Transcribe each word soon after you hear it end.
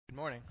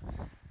Morning.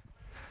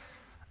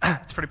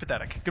 It's pretty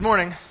pathetic. Good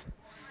morning.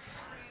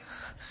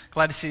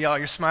 Glad to see all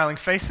your smiling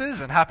faces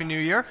and Happy New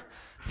Year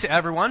to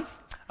everyone.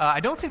 I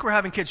don't think we're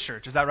having kids'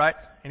 church. Is that right?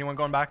 Anyone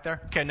going back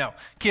there? Okay, no.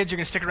 Kids, you're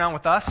going to stick around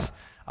with us.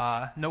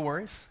 No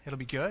worries. It'll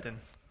be good and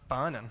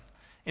fun and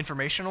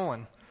informational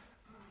and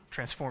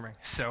transforming.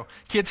 So,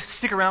 kids,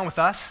 stick around with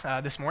us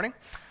this morning.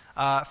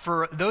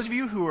 For those of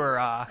you who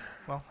are,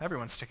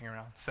 everyone's sticking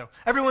around. So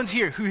everyone's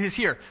here who is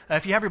here.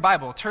 If you have your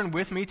Bible, turn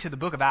with me to the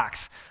book of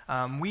Acts.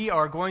 We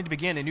are going to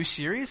begin a new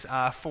series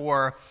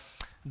for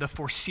the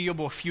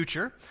foreseeable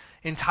future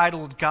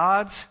entitled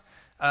God's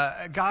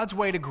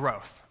Way to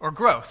Growth, or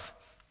Growth,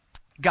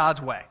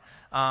 God's Way.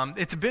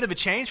 It's a bit of a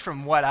change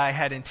from what I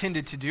had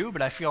intended to do,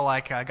 but I feel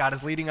like God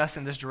is leading us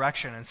in this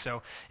direction. And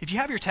so if you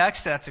have your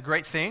text, that's a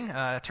great thing.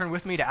 Turn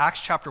with me to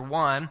Acts chapter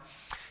 1.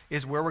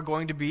 Is where we're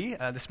going to be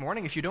this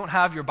morning. If you don't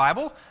have your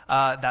Bible,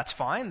 that's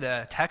fine.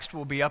 The text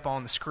will be up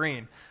on the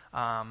screen.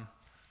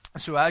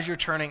 So as you're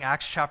turning,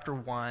 Acts chapter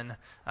 1,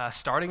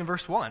 starting in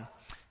verse 1,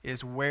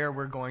 is where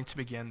we're going to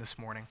begin this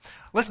morning.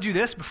 Let's do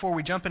this before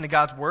we jump into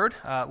God's Word.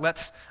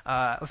 Let's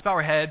bow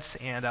our heads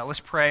and let's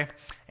pray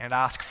and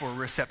ask for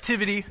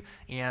receptivity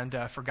and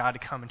for God to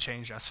come and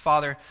change us.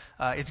 Father,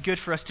 it's good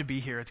for us to be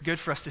here. It's good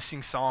for us to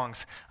sing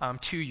songs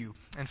to you.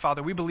 And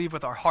Father, we believe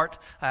with our heart,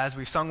 as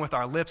we've sung with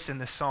our lips in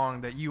this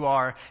song, that you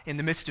are in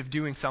the midst of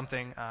doing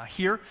something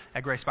here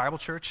at Grace Bible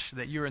Church,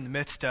 that you're in the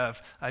midst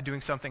of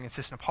doing something in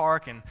Cissna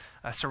Park and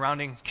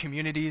surrounding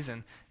communities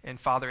and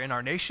Father, in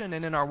our nation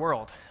and in our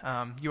world.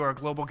 You are a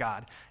global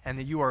God, and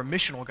that you are a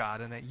missional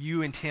God, and that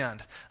you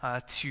intend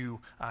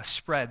to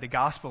spread the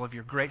gospel of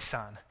your great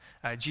Son,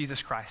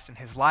 Jesus Christ, in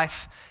his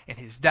life, in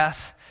his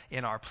death,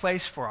 in our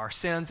place for our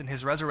sins, and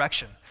his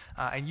resurrection.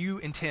 And you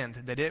intend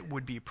that it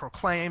would be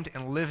proclaimed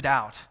and lived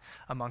out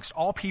amongst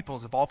all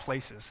peoples of all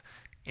places,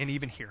 and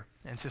even here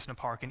in Cissna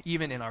Park, and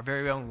even in our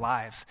very own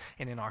lives,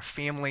 and in our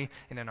family,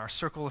 and in our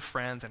circle of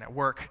friends, and at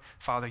work.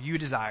 Father, you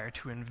desire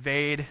to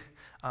invade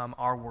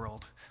our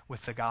world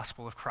with the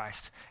gospel of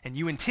Christ. And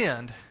you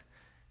intend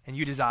and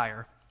you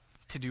desire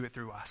to do it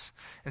through us.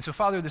 And so,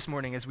 Father, this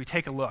morning, as we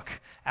take a look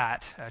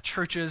at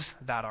churches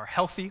that are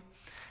healthy,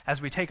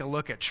 as we take a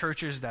look at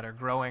churches that are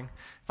growing,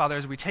 Father,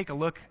 as we take a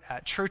look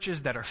at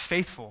churches that are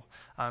faithful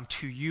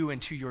to you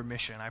and to your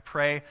mission, I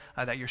pray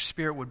that your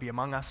Spirit would be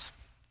among us.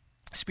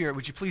 Spirit,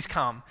 would you please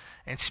come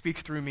and speak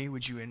through me?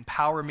 Would you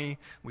empower me?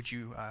 Would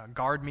you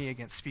guard me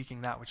against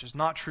speaking that which is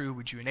not true?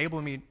 Would you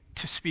enable me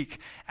to speak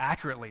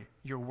accurately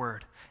your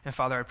word? And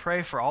Father, I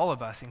pray for all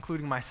of us,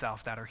 including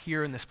myself, that are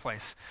here in this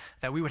place,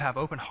 that we would have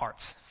open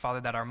hearts. Father,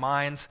 that our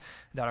minds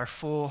that are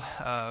full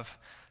of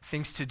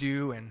things to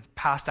do and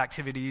past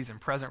activities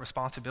and present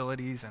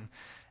responsibilities and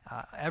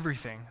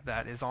everything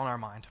that is on our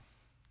mind.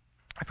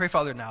 I pray,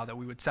 Father, now that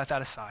we would set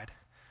that aside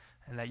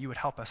and that you would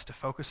help us to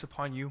focus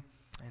upon you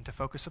and to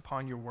focus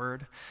upon your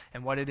word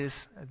and what it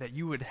is that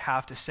you would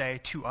have to say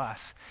to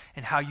us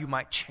and how you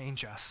might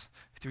change us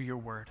through your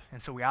word.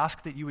 And so we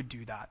ask that you would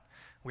do that.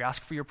 We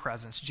ask for your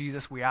presence.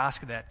 Jesus, we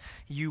ask that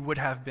you would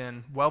have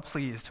been well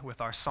pleased with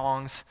our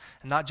songs,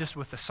 and not just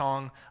with the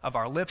song of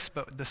our lips,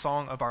 but the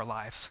song of our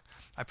lives.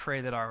 I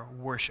pray that our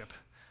worship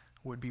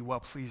would be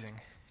well pleasing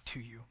to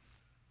you.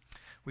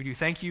 We do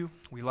thank you.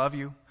 We love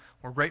you.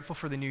 We're grateful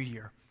for the new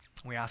year.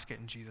 We ask it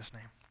in Jesus'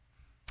 name.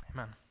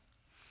 Amen.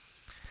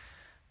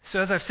 So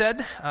as I've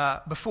said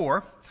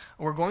before,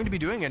 we're going to be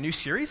doing a new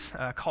series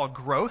called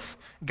Growth,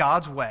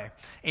 God's Way.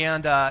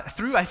 And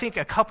through, I think,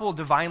 a couple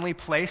divinely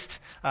placed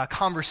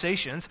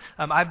conversations,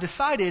 I've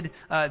decided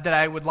that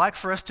I would like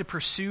for us to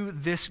pursue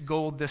this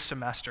goal this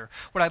semester.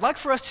 What I'd like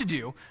for us to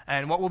do,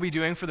 and what we'll be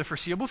doing for the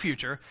foreseeable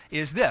future,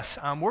 is this.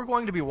 We're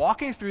going to be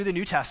walking through the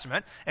New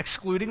Testament,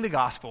 excluding the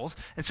Gospels.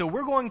 And so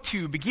we're going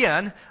to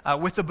begin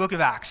with the book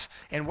of Acts.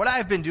 And what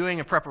I've been doing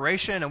in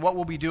preparation and what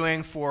we'll be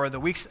doing for the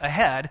weeks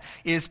ahead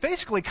is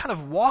basically kind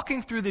of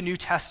walking through the New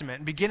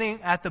Testament,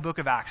 beginning at the book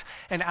of Acts,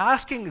 and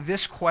asking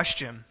this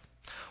question: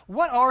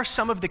 what are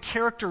some of the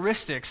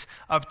characteristics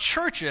of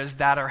churches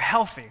that are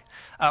healthy?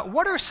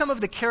 What are some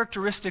of the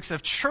characteristics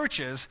of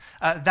churches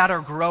that are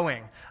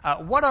growing?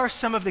 What are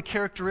some of the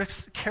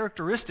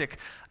characteristic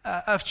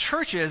of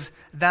churches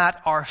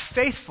that are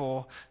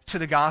faithful to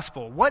the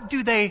gospel? What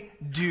do they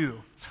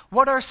do?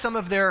 What are some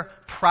of their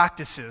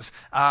practices?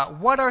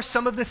 What are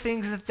some of the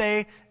things that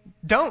they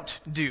don't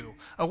do?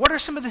 What are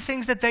some of the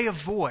things that they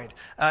avoid?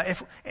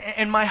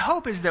 And my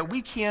hope is that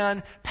we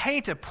can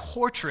paint a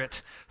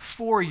portrait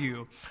for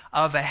you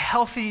of a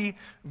healthy,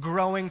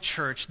 growing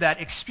church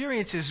that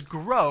experiences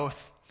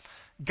growth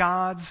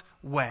God's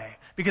way.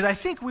 Because I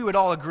think we would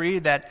all agree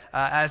that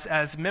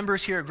as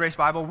members here at Grace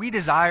Bible, we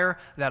desire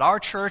that our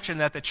church and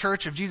that the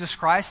church of Jesus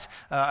Christ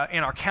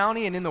in our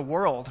county and in the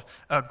world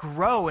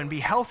grow and be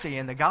healthy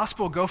and the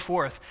gospel go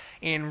forth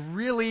and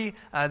really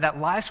that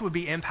lives would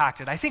be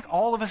impacted. I think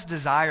all of us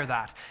desire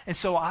that. And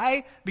so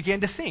I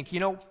began to think,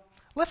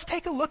 let's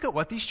take a look at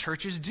what these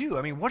churches do.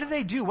 I mean, what do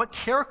they do? What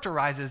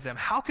characterizes them?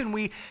 How can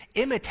we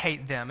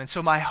imitate them? And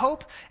so my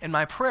hope and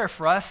my prayer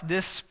for us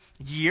this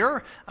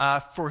year,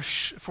 for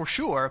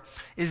sure,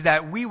 is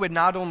that we would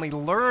not only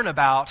learn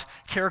about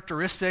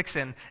characteristics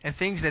and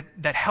things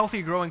that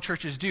healthy, growing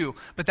churches do,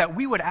 but that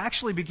we would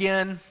actually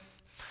begin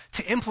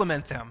to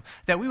implement them,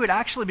 that we would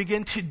actually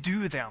begin to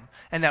do them,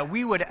 and that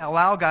we would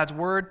allow God's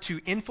Word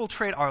to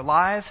infiltrate our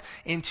lives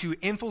and to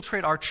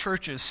infiltrate our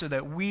churches so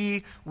that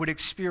we would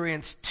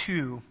experience,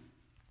 too,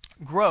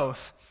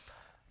 growth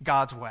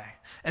God's way.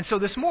 And so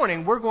this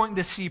morning, we're going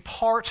to see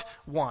part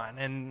one,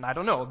 and I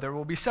don't know, there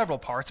will be several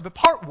parts, but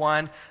part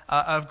one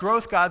of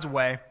growth God's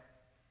way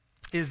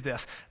is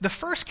this. The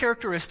first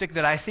characteristic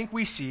that I think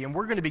we see, and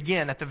we're going to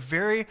begin at the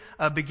very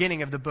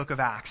beginning of the book of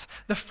Acts.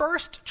 The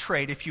first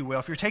trait, if you will,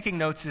 if you're taking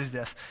notes, is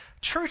this.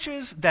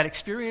 Churches that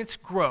experience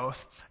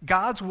growth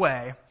God's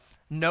way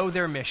know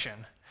their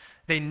mission.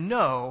 They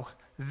know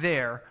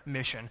their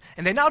mission.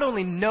 And they not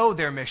only know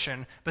their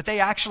mission, but they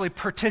actually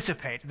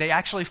participate. They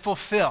actually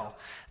fulfill.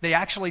 They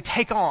actually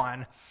take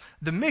on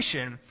the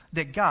mission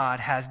that God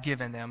has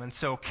given them. And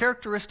so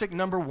characteristic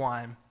number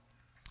one,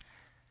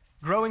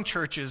 growing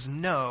churches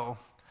know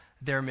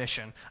their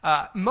mission.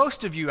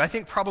 Most of you, I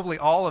think probably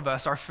all of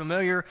us, are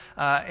familiar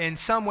in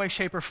some way,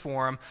 shape, or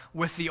form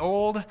with the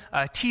old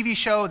TV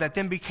show that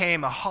then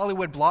became a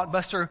Hollywood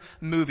blockbuster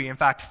movie. In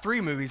fact,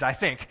 3 movies, I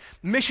think.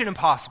 Mission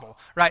Impossible,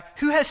 right?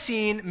 Who has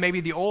seen maybe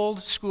the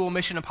old school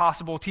Mission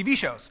Impossible TV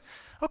shows?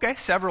 Okay,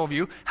 several of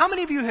you. How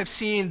many of you have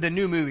seen the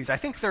new movies? I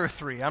think there are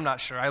 3. I'm not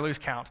sure. I lose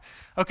count.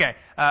 Okay,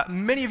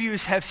 many of you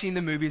have seen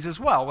the movies as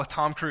well with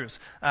Tom Cruise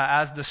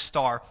as the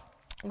star.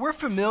 We're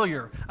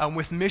familiar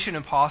with Mission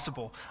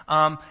Impossible.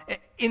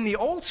 In the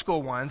old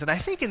school ones, and I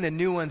think in the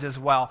new ones as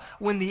well,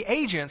 when the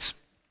agents,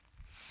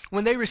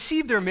 when they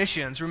receive their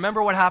missions,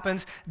 remember what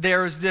happens?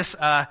 There's this,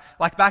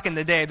 like back in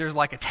the day, there's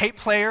like a tape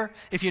player,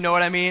 if you know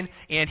what I mean,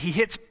 and he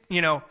hits,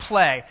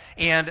 play,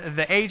 and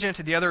the agent,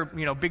 the other,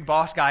 big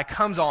boss guy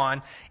comes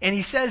on, and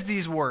he says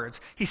these words.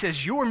 He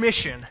says, your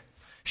mission,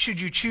 should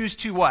you choose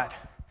to what?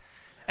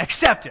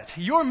 Accept it.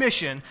 Your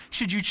mission,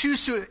 should you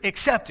choose to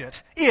accept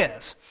it,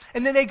 is.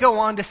 And then they go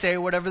on to say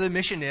whatever the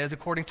mission is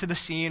according to the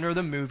scene or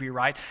the movie,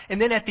 right? And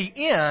then at the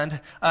end,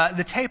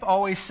 the tape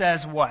always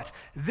says what?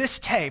 This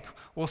tape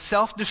will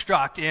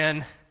self-destruct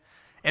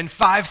in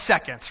 5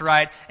 seconds,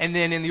 right? And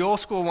then in the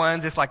old school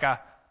ones, it's like a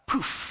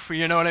poof,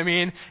 you know what I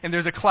mean? And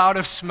there's a cloud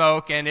of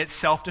smoke and it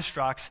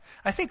self-destructs.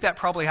 I think that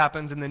probably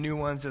happens in the new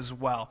ones as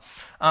well.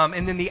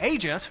 And then the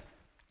agent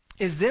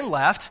is then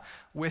left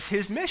with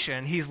his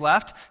mission. He's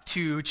left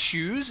to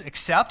choose,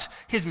 accept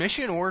his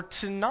mission, or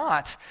to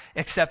not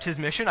accept his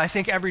mission. I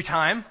think every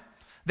time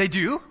they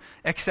do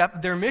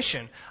accept their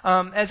mission.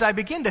 As I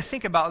begin to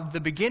think about the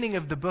beginning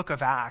of the book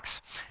of Acts,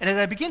 and as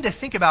I begin to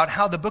think about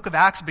how the book of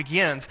Acts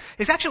begins,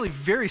 it's actually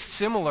very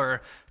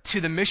similar to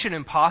the Mission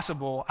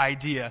Impossible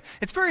idea.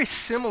 It's very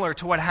similar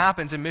to what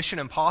happens in Mission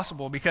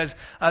Impossible because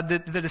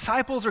the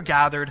disciples are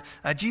gathered.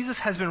 Jesus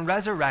has been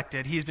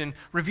resurrected. He's been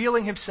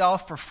revealing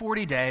himself for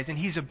 40 days, and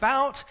he's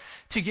about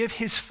to give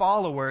his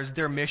followers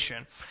their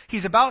mission.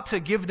 He's about to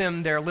give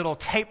them their little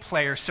tape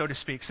player, so to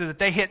speak, so that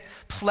they hit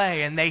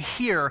play and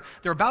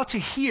they're about to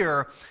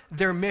hear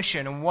their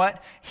mission and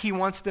what he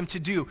wants them to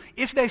do,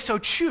 if they so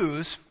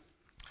choose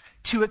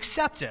to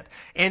accept it.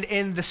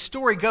 And the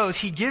story goes,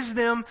 he gives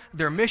them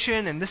their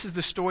mission, and this is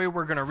the story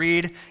we're going to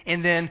read,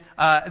 and then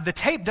the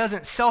tape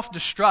doesn't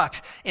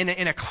self-destruct in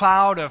a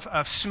cloud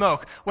of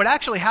smoke. What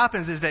actually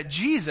happens is that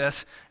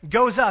Jesus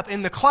goes up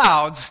in the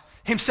clouds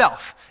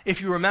himself,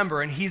 if you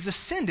remember, and he's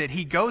ascended.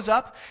 He goes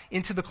up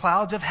into the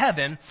clouds of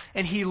heaven,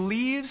 and he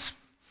leaves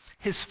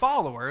his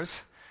followers,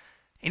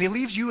 and he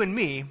leaves you and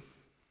me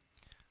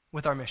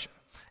with our mission.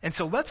 And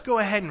so let's go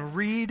ahead and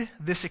read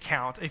this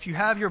account. If you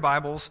have your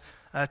Bibles,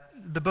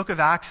 the book of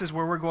Acts is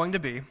where we're going to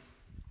be.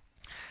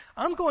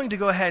 I'm going to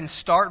go ahead and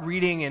start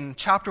reading in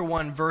chapter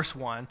 1, verse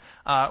 1.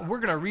 We're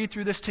going to read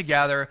through this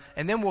together,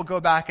 and then we'll go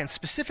back and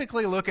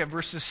specifically look at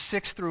verses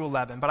 6 through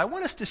 11. But I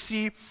want us to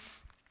see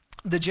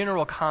the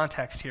general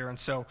context here. And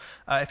so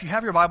if you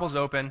have your Bibles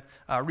open,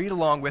 read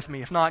along with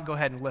me. If not, go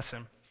ahead and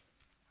listen.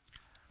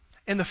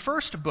 In the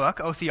first book,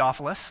 O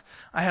Theophilus,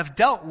 I have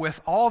dealt with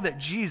all that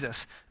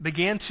Jesus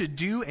began to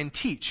do and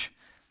teach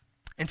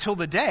until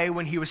the day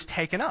when he was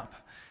taken up,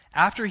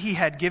 after he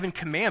had given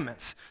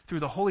commandments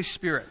through the Holy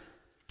Spirit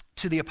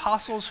to the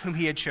apostles whom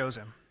he had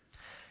chosen.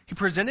 He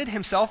presented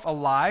himself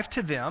alive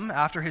to them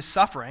after his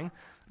suffering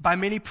by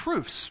many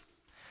proofs,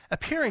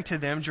 appearing to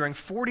them during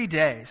 40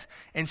 days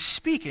and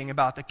speaking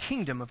about the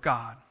kingdom of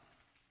God.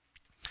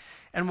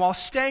 And while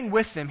staying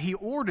with them, he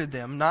ordered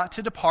them not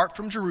to depart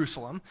from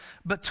Jerusalem,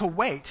 but to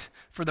wait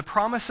for the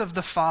promise of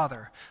the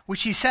Father,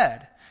 which he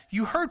said,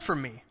 "You heard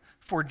from me,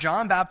 for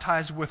John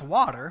baptized with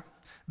water,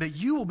 but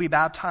you will be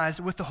baptized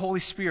with the Holy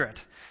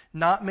Spirit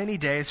not many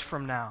days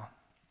from now."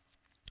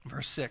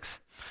 Verse 6.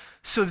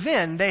 So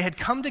when they had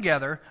come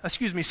together,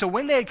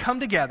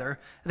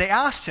 they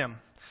asked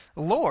him,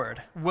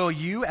 "Lord, will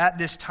you at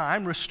this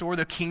time restore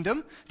the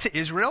kingdom to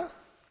Israel?"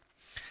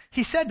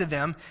 He said to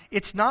them,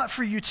 "It's not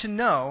for you to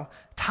know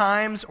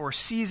times or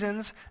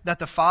seasons that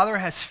the Father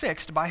has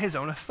fixed by his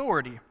own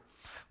authority,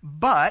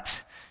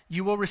 but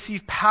you will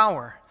receive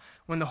power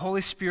when the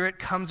Holy Spirit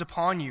comes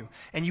upon you,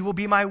 and you will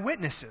be my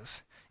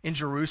witnesses in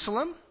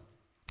Jerusalem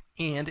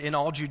and in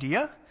all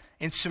Judea,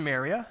 in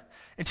Samaria,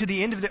 and to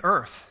the end of the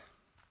earth."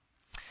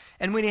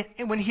 And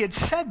when he had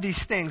said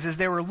these things, as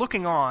they were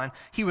looking on,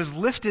 he was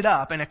lifted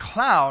up, and a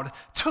cloud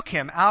took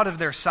him out of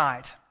their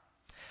sight.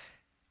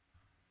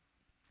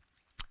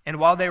 And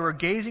while they were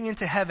gazing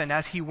into heaven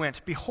as he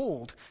went,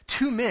 behold,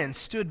 two men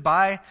stood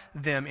by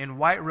them in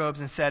white robes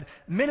and said,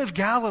 "Men of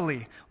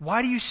Galilee,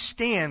 why do you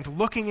stand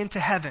looking into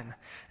heaven?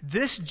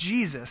 This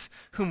Jesus,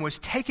 whom was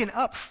taken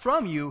up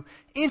from you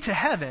into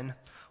heaven,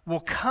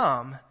 will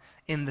come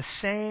in the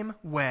same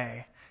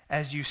way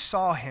as you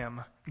saw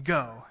him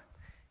go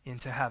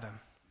into heaven."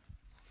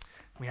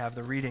 We have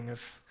the reading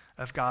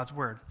of God's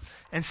Word.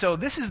 And so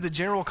this is the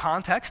general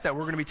context that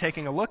we're going to be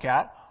taking a look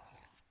at.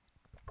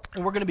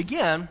 And we're going to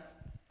begin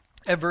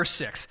at verse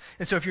 6.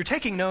 And so if you're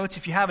taking notes,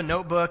 if you have a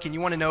notebook and you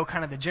want to know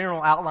kind of the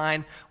general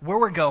outline, where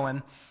we're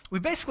going,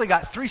 we've basically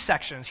got three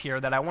sections here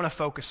that I want to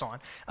focus on.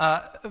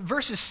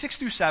 Verses 6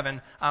 through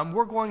 7,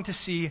 we're going to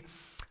see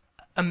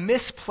a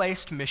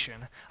misplaced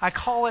mission. I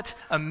call it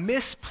a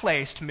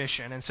misplaced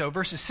mission. And so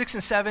verses 6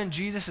 and 7,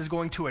 Jesus is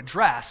going to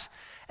address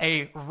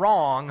a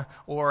wrong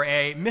or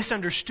a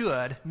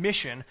misunderstood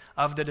mission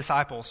of the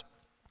disciples.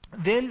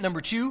 Then,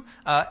 number 2,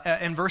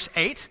 in verse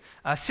 8,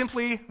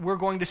 simply we're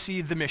going to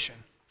see the mission.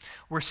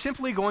 We're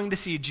simply going to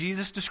see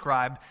Jesus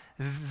describe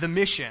the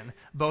mission,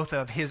 both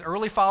of his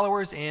early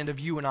followers and of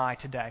you and I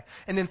today.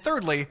 And then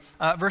thirdly,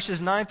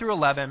 verses 9 through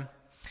 11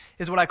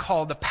 is what I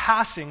call the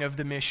passing of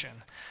the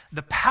mission.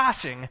 The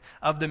passing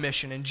of the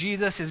mission. And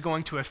Jesus is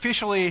going to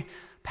officially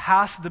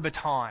pass the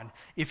baton,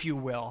 if you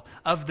will,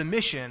 of the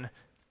mission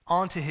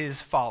onto his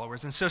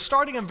followers. And so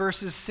starting in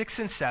verses 6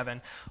 and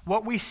 7,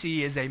 what we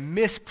see is a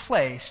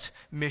misplaced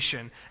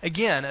mission.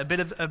 Again, a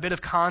bit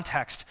of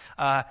context.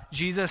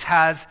 Jesus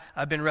has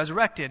been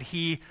resurrected.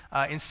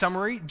 In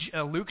summary,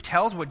 Luke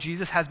tells what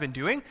Jesus has been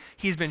doing.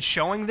 He's been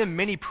showing them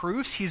many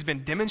proofs. He's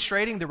been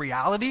demonstrating the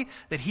reality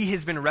that he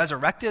has been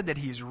resurrected, that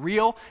he's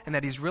real, and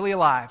that he's really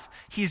alive.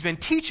 He's been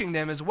teaching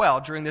them as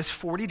well during this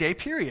 40-day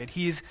period.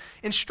 He's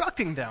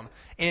instructing them.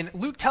 And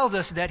Luke tells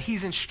us that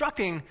he's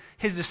instructing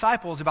his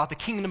disciples about the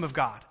kingdom of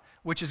God,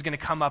 which is going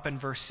to come up in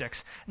verse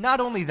 6.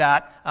 Not only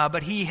that,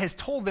 but he has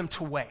told them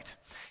to wait.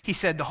 He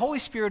said, the Holy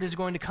Spirit is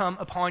going to come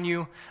upon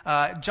you.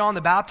 John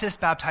the Baptist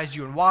baptized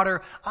you in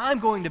water. I'm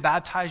going to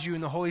baptize you in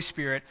the Holy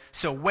Spirit,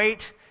 so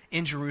wait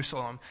in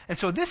Jerusalem. And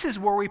so this is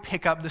where we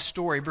pick up the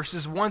story.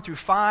 Verses 1 through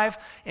 5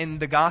 in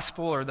the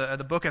Gospel or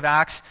the book of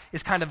Acts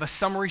is kind of a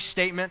summary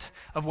statement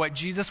of what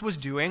Jesus was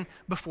doing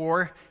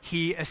before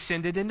he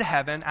ascended into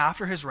heaven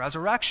after his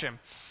resurrection.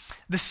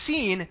 The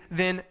scene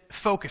then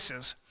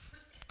focuses.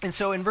 And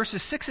so in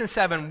verses 6 and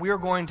 7, we're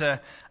going to,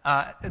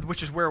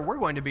 which is where we're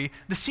going to be,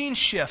 the scene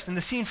shifts and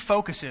the scene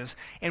focuses.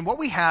 And what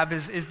we have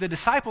is the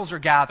disciples are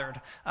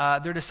gathered.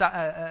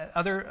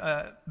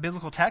 Other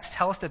biblical texts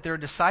tell us that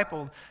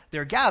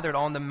they're gathered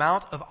on the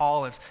Mount of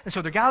Olives. And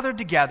so they're gathered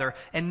together.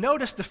 And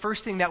notice the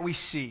first thing that we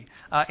see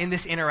in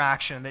this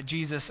interaction that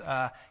Jesus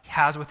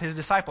has with his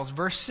disciples.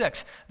 Verse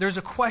 6, there's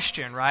a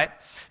question, right?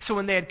 So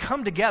when they had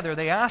come together,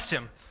 they asked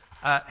him,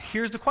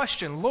 here's the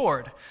question,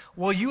 Lord,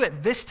 will you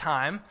at this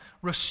time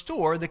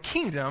restore the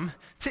kingdom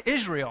to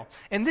Israel?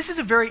 And this is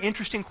a very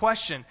interesting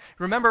question.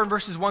 Remember in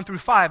verses 1 through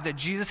 5 that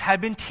Jesus had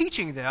been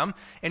teaching them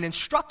and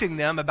instructing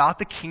them about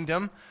the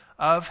kingdom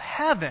of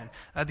heaven,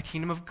 the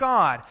kingdom of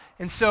God.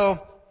 And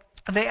so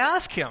they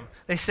ask him,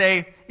 they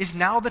say, is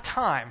now the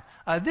time?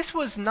 This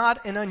was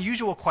not an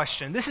unusual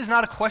question. This is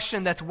not a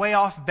question that's way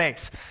off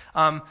base.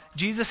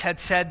 Jesus had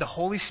said the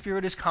Holy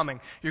Spirit is coming.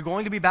 You're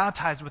going to be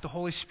baptized with the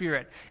Holy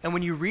Spirit. And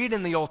when you read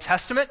in the Old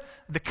Testament,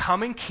 the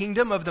coming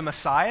kingdom of the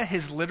Messiah,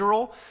 his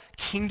literal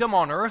kingdom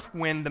on earth,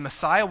 when the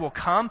Messiah will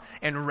come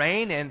and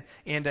reign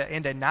and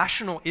a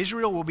national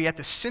Israel will be at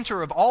the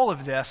center of all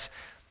of this,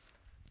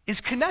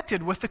 is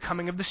connected with the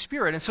coming of the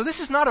Spirit. And so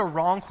this is not a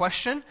wrong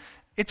question.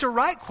 It's a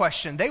right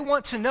question. They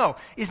want to know,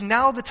 is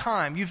now the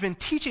time? You've been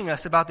teaching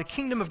us about the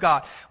kingdom of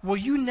God. Will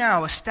you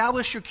now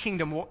establish your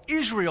kingdom? Will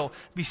Israel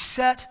be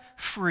set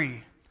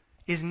free?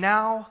 Is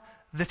now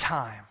the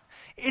time?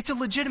 It's a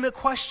legitimate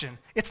question.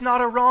 It's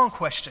not a wrong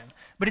question,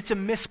 but it's a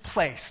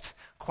misplaced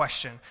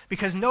question.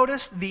 Because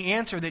notice the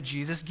answer that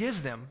Jesus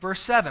gives them.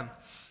 Verse 7.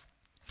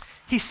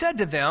 He said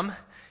to them,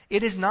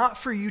 it is not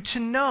for you to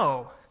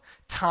know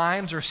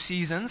times or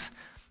seasons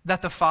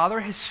that the Father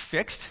has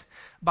fixed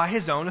by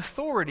his own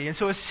authority. And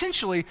so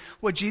essentially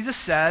what Jesus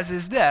says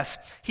is this.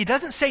 He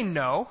doesn't say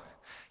no.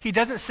 He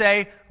doesn't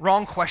say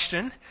wrong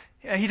question.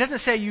 He doesn't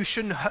say you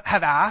shouldn't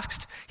have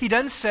asked. He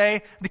doesn't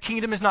say the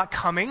kingdom is not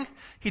coming.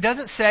 He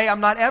doesn't say I'm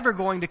not ever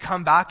going to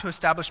come back to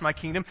establish my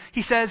kingdom.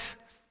 He says,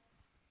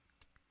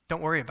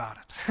 don't worry about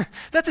it.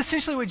 That's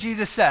essentially what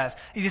Jesus says.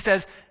 He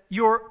says,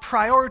 your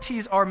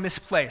priorities are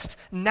misplaced.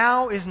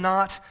 Now is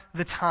not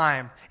the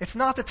time. It's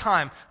not the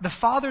time. The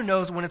Father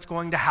knows when it's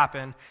going to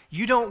happen.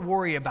 You don't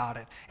worry about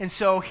it. And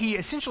so he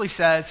essentially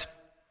says,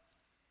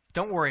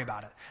 don't worry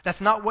about it.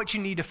 That's not what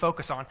you need to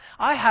focus on.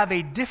 I have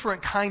a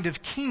different kind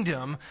of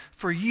kingdom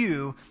for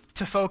you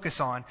to focus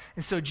on.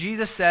 And so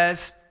Jesus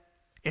says,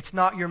 it's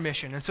not your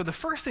mission. And so the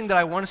first thing that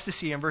I want us to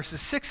see in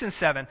verses 6 and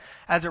 7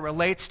 as it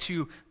relates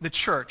to the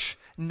church,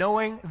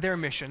 knowing their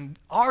mission,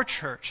 our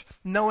church,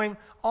 knowing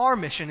our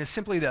mission is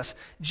simply this.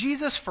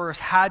 Jesus first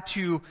had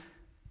to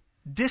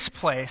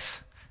displace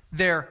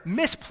their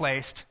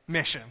misplaced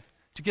mission.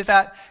 To get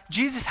that?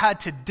 Jesus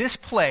had to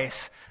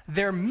displace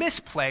their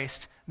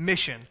misplaced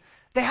mission.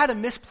 They had a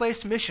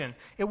misplaced mission.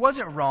 It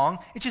wasn't wrong.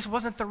 It just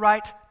wasn't the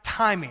right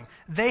timing.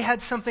 They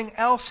had something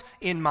else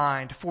in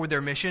mind for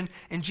their mission,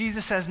 and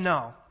Jesus says,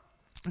 no,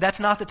 that's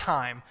not the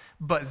time,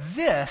 but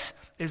this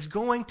is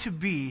going to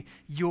be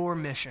your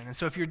mission. And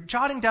so if you're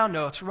jotting down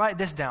notes, write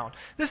this down.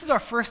 This is our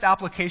first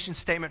application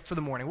statement for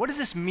the morning. What does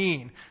this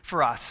mean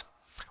for us?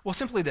 Well,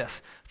 simply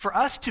this. For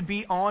us to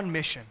be on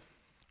mission,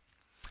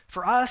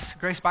 for us,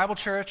 Grace Bible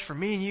Church, for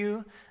me and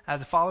you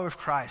as a follower of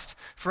Christ,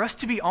 for us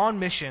to be on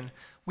mission,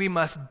 we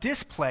must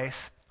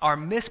displace our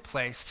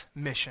misplaced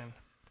mission.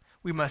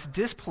 We must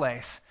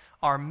displace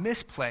our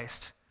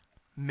misplaced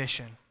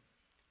mission.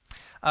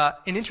 An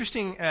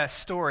interesting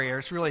story, or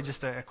it's really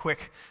just a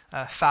quick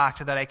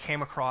fact that I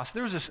came across.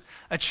 There was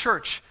a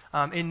church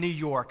in New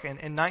York in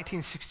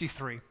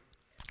 1963.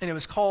 And it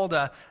was called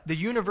the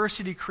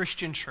University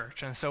Christian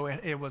Church. And so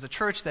it was a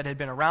church that had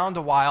been around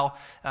a while,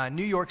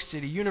 New York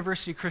City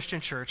University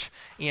Christian Church.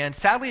 And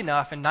sadly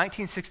enough, in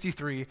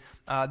 1963,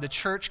 the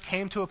church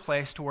came to a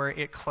place to where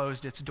it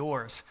closed its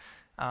doors.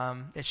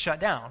 It shut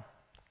down.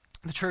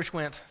 The church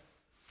went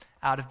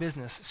out of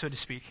business, so to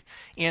speak.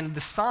 And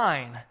the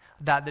sign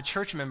that the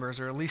church members,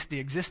 or at least the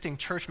existing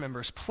church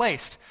members,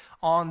 placed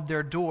on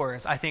their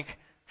doors, I think,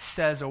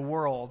 says a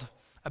world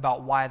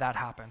about why that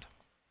happened.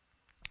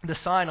 The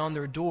sign on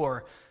their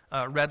door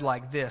read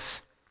like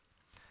this: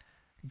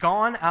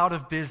 "Gone out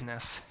of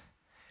business,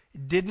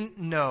 didn't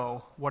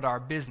know what our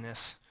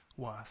business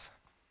was."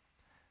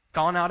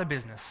 Gone out of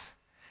business,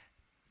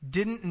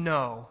 didn't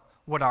know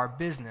what our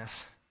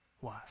business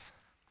was.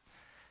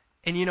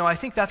 And I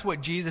think that's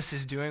what Jesus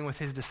is doing with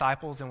his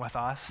disciples and with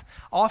us.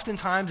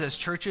 Oftentimes as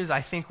churches,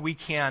 I think we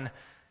can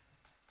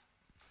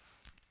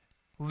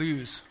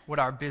lose what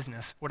our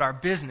business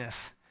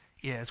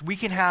is. We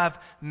can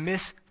have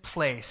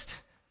misplaced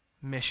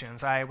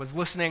missions. I was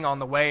listening on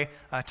the way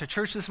to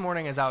church this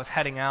morning as I was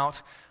heading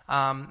out,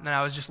 and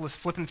I was just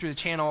flipping through the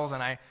channels,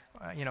 and I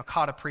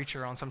caught a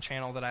preacher on some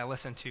channel that I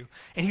listened to,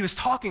 and he was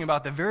talking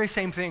about the very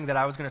same thing that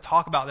I was going to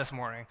talk about this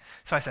morning.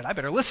 So I said, I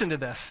better listen to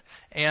this.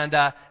 And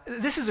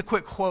this is a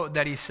quick quote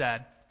that he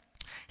said.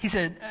 He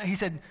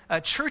said,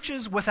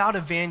 churches without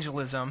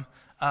evangelism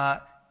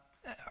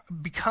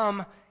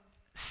become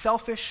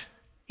selfish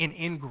and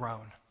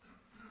ingrown.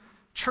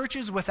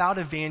 Churches without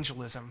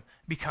evangelism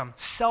become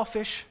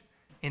selfish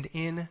and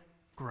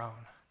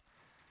ingrown.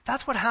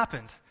 That's what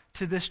happened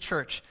to this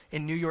church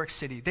in New York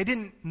City. They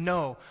didn't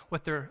know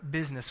what their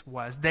business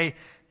was. They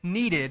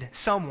needed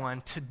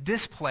someone to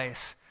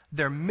displace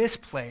their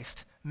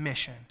misplaced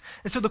mission.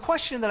 And so the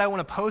question that I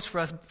want to pose for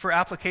us for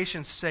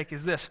application's sake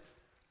is this: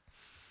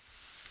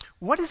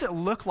 what does it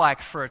look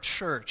like for a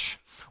church?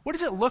 What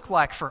does it look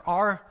like for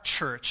our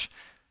church?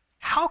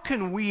 How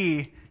can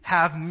we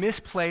have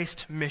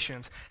misplaced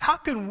missions? How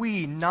can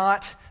we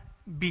not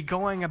be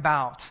going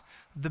about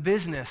the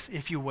business,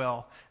 if you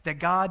will, that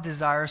God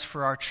desires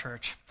for our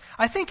church?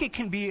 I think it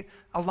can be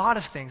a lot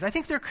of things. I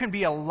think there can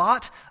be a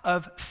lot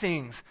of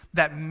things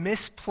that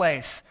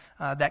misplace,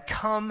 that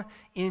come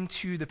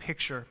into the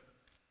picture,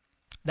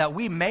 that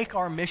we make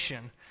our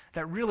mission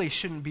that really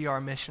shouldn't be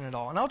our mission at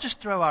all. And I'll just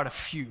throw out a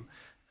few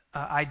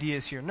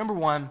ideas here. Number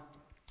one,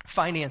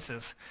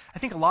 finances. I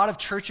think a lot of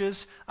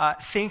churches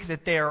think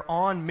that they are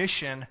on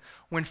mission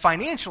when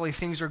financially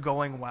things are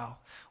going well.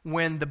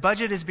 When the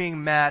budget is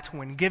being met,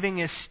 when giving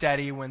is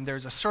steady, when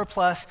there's a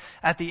surplus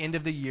at the end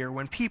of the year,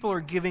 when people are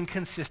giving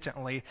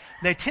consistently,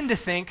 they tend to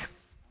think,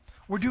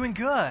 we're doing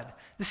good.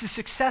 This is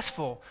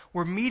successful.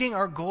 We're meeting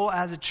our goal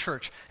as a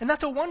church. And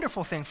that's a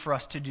wonderful thing for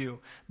us to do.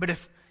 But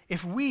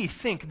if we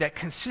think that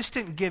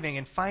consistent giving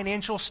and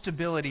financial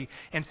stability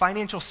and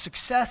financial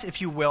success,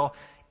 if you will,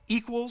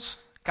 equals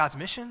God's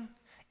mission,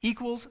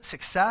 equals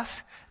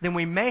success, then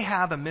we may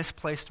have a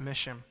misplaced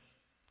mission.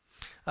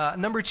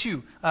 Number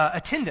two,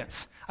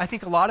 attendance. I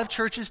think a lot of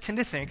churches tend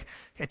to think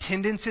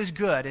attendance is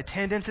good,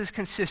 attendance is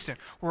consistent,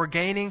 we're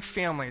gaining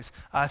families,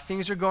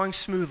 things are going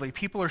smoothly,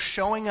 people are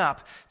showing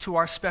up to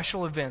our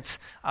special events,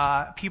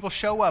 people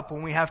show up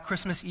when we have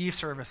Christmas Eve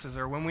services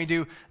or when we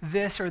do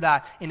this or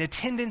that, and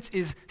attendance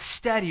is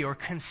steady or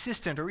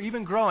consistent or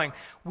even growing.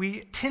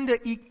 We tend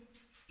to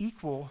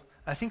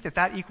I think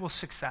that equals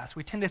success.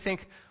 We tend to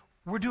think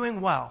we're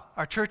doing well,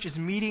 our church is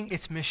meeting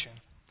its mission.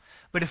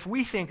 But if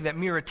we think that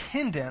mere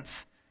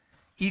attendance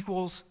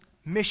equals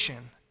mission,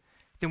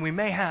 then we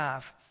may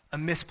have a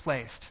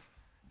misplaced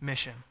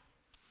mission.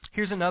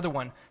 Here's another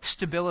one,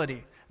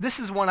 stability. This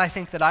is one I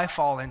think that I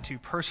fall into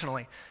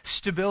personally.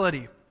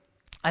 Stability.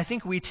 I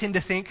think we tend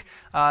to think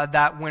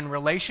that when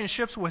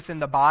relationships within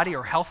the body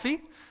are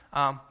healthy,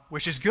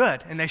 which is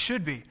good, and they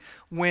should be,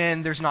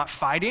 when there's not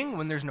fighting,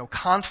 when there's no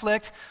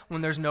conflict,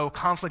 when there's no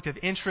conflict of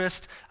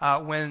interest,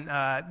 when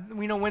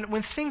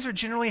things are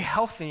generally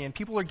healthy and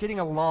people are getting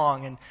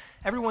along and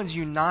everyone's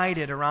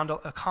united around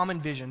a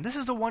common vision, this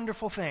is a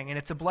wonderful thing and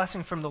it's a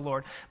blessing from the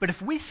Lord. But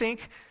if we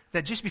think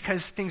that just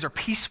because things are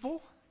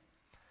peaceful,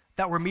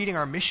 that we're meeting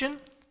our mission,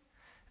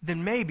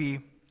 then maybe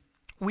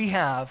we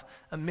have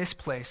a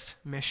misplaced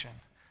mission.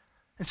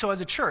 And so as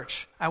a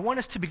church, I want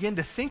us to begin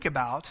to think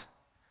about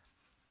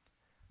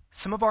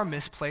some of our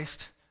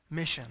misplaced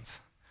missions.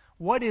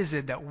 What is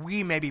it that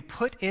we maybe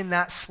put in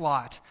that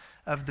slot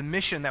of the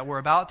mission that we're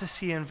about to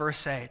see in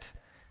verse 8?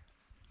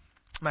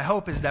 My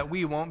hope is that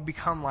we won't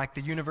become like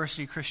the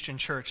University Christian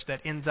Church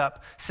that ends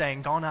up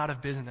saying, gone out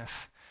of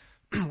business.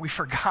 We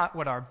forgot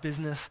what our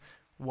business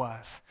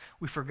was.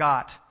 We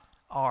forgot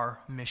our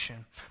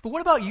mission. But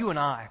what about you and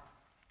I?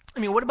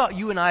 What about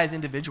you and I as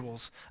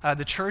individuals?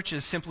 The church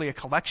is simply a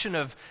collection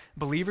of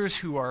believers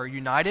who are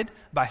united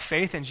by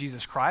faith in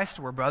Jesus Christ.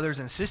 We're brothers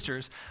and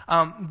sisters.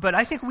 But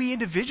I think we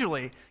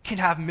individually can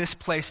have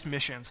misplaced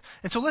missions.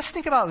 And so let's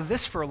think about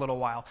this for a little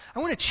while. I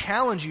want to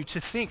challenge you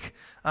to think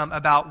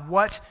about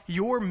what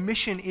your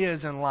mission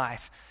is in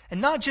life.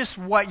 And not just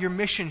what your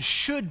mission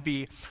should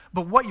be,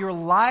 but what your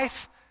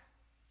life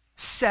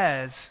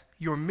says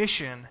your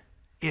mission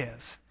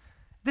is.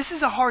 This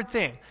is a hard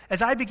thing.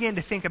 As I began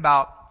to think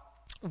about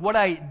what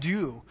I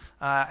do,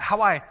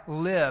 how I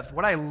live,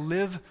 what I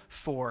live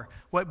for,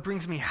 what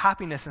brings me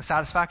happiness and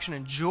satisfaction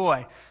and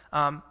joy.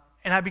 And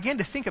I began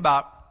to think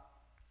about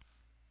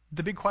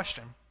the big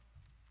question.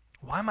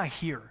 Why am I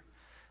here?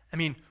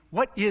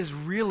 What is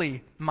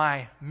really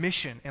my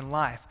mission in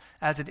life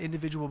as an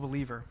individual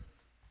believer?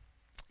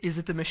 Is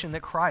it the mission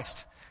that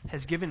Christ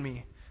has given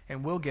me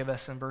and will give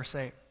us in verse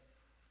 8?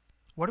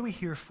 What are we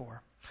here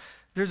for?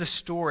 There's a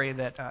story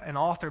that an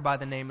author by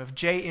the name of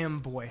J.M.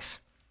 Boyce,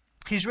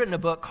 he's written a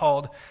book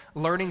called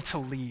Learning to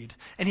Lead.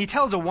 And he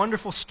tells a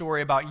wonderful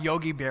story about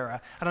Yogi Berra.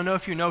 I don't know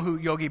if you know who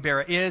Yogi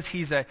Berra is.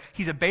 He's a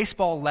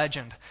baseball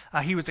legend.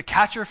 He was a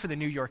catcher for the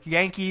New York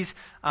Yankees.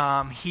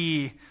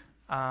 He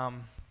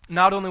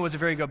not only was a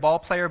very good ball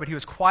player, but he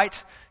was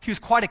quite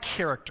a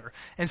character.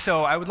 And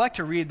so I would like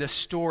to read this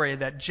story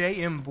that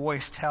J.M.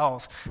 Boyce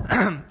tells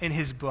in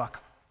his book.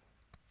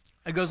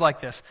 It goes like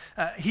this.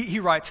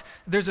 He writes,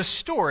 there's a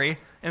story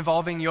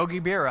involving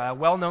Yogi Berra, a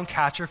well-known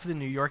catcher for the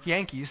New York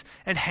Yankees,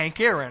 and Hank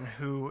Aaron,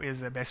 who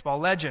is a baseball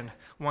legend,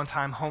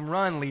 one-time home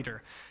run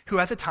leader, who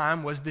at the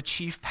time was the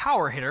chief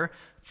power hitter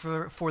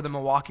for the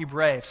Milwaukee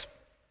Braves.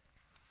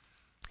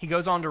 He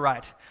goes on to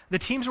write, the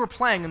teams were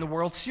playing in the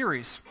World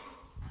Series.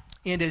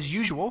 And as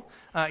usual,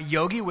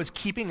 Yogi was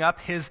keeping up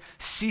his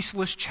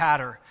ceaseless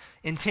chatter,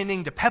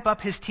 intending to pep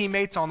up his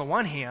teammates on the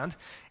one hand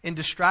and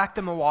distract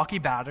the Milwaukee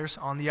batters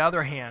on the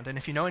other hand. And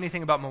if you know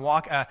anything about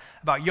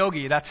about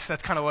Yogi, that's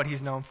kind of what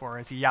he's known for,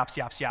 is he yaps,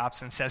 yaps,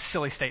 yaps and says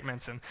silly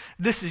statements. And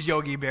this is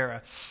Yogi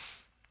Berra.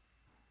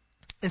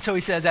 And so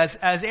he says,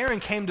 as Aaron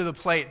came to the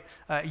plate,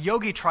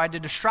 Yogi tried to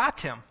distract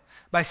him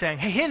by saying,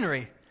 hey,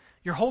 Henry,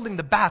 you're holding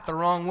the bat the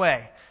wrong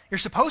way. You're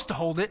supposed to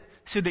hold it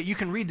so that you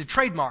can read the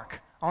trademark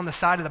on the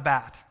side of the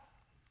bat.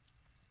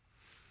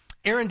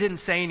 Aaron didn't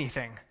say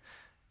anything.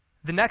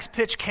 The next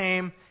pitch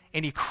came,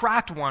 and he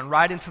cracked one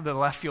right into the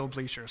left field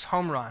bleachers.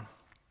 Home run.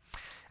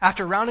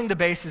 After rounding the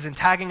bases and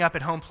tagging up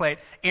at home plate,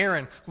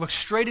 Aaron looked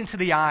straight into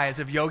the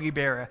eyes of Yogi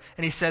Berra,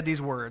 and he said these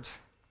words,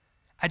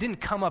 I didn't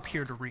come up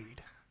here to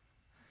read.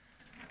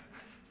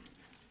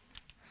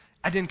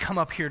 I didn't come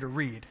up here to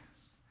read.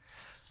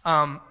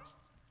 Hank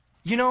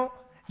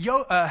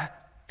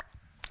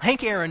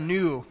Aaron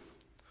knew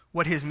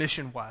what his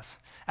mission was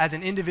as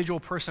an individual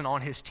person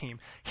on his team.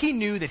 He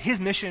knew that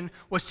his mission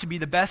was to be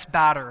the best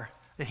batter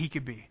that he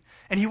could be.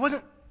 And he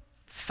wasn't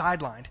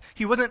sidelined.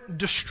 He wasn't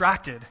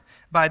distracted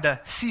by the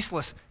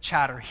ceaseless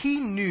chatter. He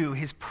knew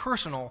his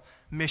personal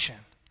mission.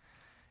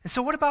 And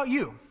so what about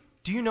you?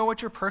 Do you know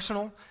what your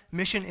personal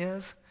mission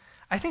is?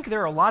 I think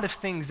there are a lot of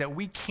things that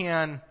we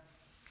can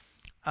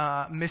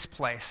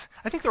misplace.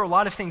 I think there are a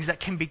lot of things that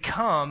can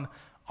become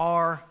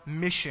our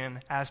mission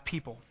as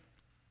people.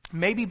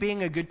 Maybe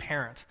being a good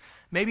parent.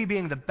 Maybe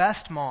being the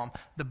best mom,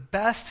 the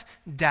best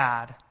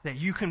dad that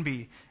you can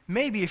be.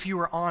 Maybe if you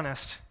were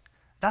honest,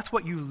 that's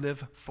what you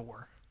live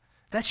for.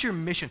 That's your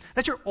mission.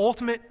 That's your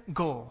ultimate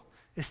goal,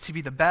 is to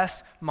be the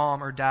best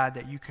mom or dad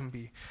that you can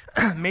be.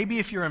 Maybe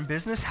if you're in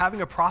business, having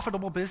a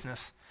profitable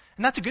business.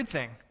 And that's a good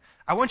thing.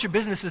 I want your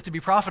businesses to be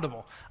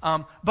profitable.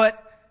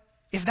 But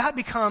if that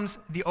becomes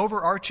the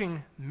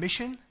overarching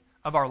mission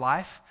of our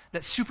life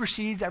that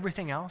supersedes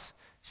everything else,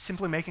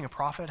 simply making a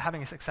profit,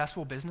 having a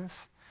successful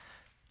business,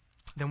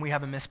 then we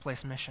have a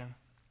misplaced mission.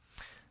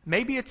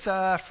 Maybe it's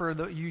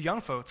for you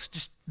young folks,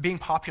 just being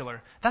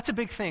popular. That's a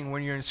big thing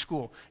when you're in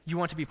school. You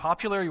want to be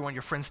popular, you want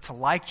your friends to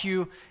like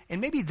you,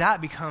 and maybe that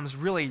becomes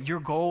really your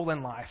goal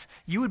in life.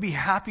 You would be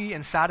happy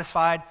and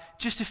satisfied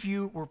just if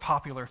you were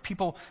popular, if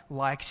people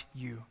liked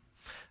you.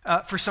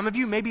 For some of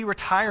you, maybe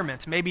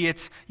retirement. Maybe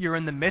you're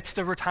in the midst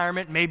of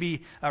retirement.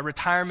 Maybe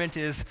retirement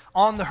is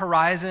on the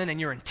horizon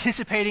and you're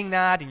anticipating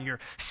that and you're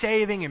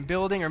saving and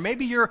building. Or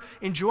maybe you're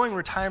enjoying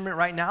retirement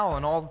right now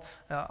and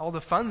all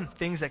the fun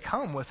things that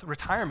come with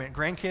retirement,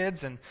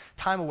 grandkids and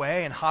time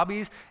away and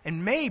hobbies.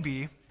 And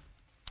maybe,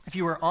 if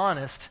you were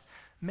honest,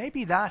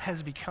 maybe that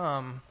has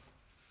become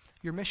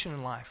your mission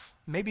in life.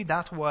 Maybe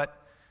that's what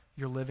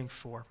you're living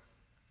for.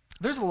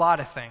 There's a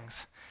lot of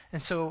things.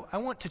 And so I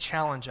want to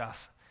challenge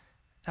us.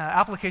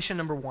 Application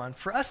number 1,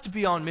 for us to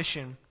be on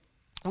mission,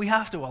 we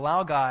have to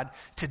allow God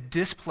to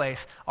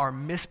displace our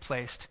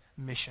misplaced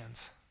missions.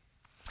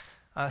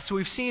 So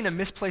we've seen a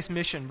misplaced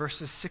mission,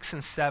 verses 6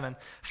 and 7.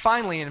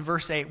 Finally, in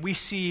verse 8, we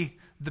see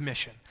the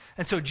mission.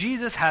 And so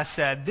Jesus has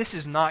said, this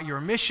is not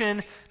your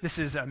mission. This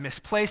is a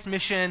misplaced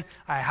mission.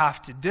 I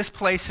have to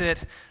displace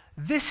it.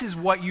 This is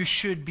what you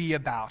should be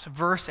about.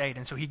 Verse 8.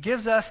 And so he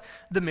gives us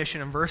the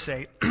mission in verse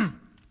 8.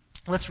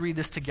 Let's read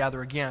this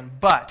together again.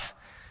 But...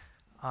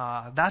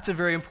 that's a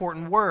very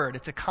important word.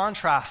 It's a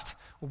contrast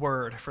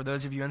word for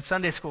those of you in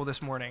Sunday school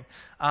this morning.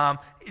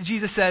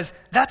 Jesus says,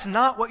 that's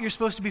not what you're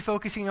supposed to be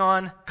focusing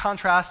on.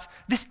 Contrast.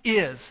 This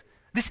is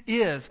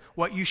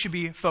what you should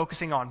be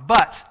focusing on.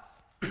 But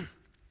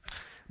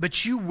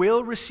you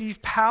will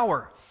receive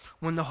power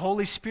when the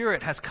Holy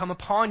Spirit has come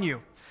upon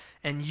you.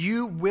 And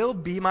you will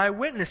be my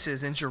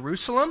witnesses in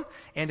Jerusalem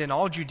and in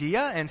all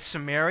Judea and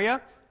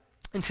Samaria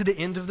and to the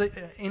end of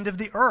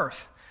the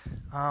earth.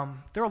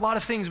 There are a lot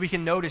of things we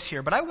can notice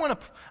here, but I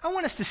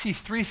want us to see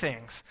 3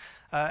 things.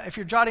 If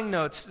you're jotting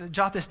notes,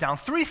 jot this down.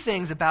 3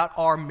 things about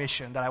our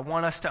mission that I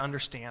want us to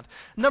understand.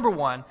 Number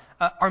 1,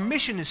 our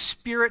mission is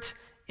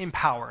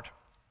Spirit-empowered.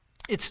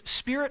 It's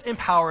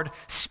Spirit-empowered,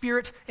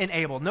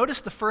 Spirit-enabled.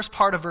 Notice the first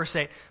part of verse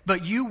 8.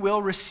 But you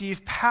will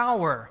receive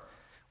power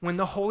when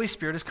the Holy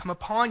Spirit has come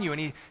upon you.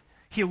 And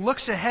he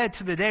looks ahead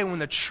to the day when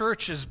the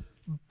church is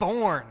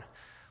born.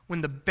 When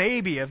the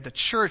baby of the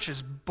church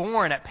is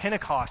born at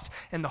Pentecost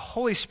and the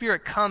Holy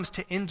Spirit comes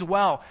to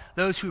indwell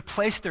those who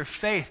place their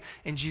faith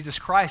in Jesus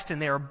Christ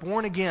and they are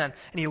born again.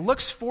 And he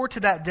looks forward to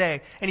that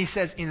day and he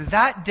says, in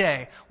that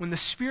day, when the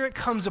Spirit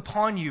comes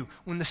upon you,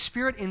 when the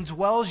Spirit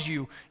indwells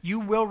you, you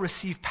will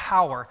receive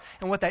power.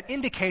 And what that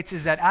indicates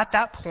is that at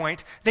that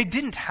point, they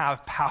didn't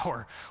have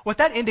power. What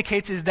that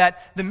indicates is that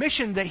the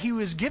mission that he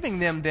was giving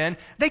them then,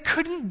 they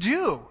couldn't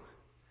do.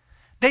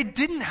 They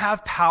didn't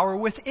have power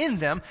within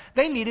them.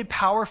 They needed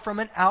power from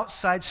an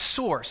outside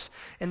source.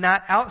 And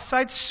that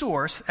outside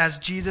source, as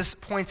Jesus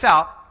points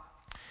out,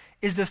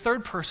 is the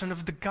third person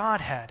of the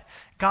Godhead.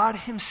 God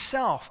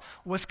himself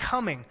was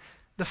coming.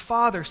 The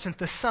Father sent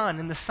the Son,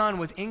 and the Son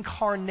was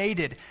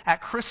incarnated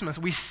at Christmas.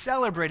 We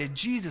celebrated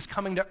Jesus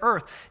coming to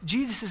earth.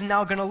 Jesus is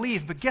now going to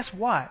leave, but guess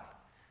what?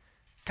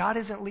 God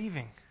isn't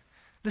leaving.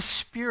 The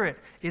Spirit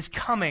is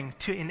coming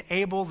to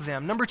enable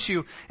them. Number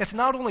 2, it's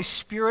not only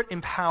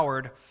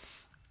Spirit-empowered.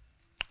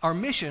 Our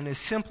mission is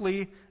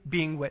simply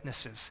being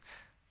witnesses.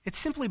 It's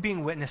simply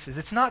being witnesses.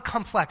 It's not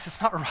complex.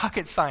 It's not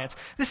rocket science.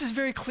 This is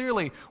very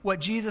clearly what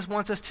Jesus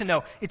wants us to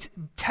know. It's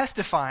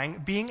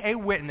testifying, being a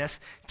witness,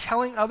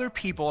 telling other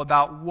people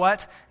about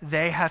what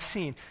they have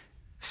seen.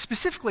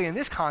 Specifically in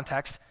this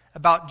context,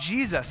 about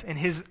Jesus and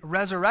his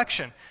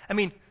resurrection. I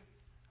mean,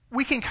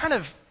 we can kind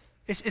of,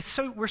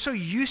 we're so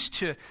used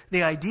to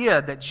the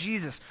idea that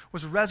Jesus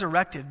was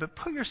resurrected, but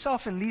put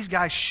yourself in these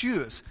guys'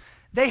 shoes.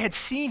 They had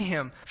seen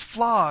him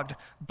flogged,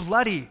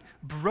 bloody,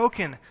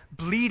 broken,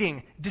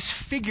 bleeding,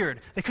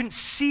 disfigured. They couldn't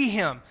see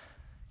him.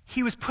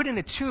 He was put in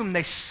a tomb.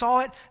 They saw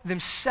it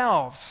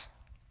themselves.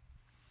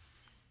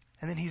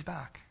 And then he's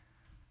back.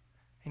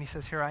 And he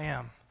says, here I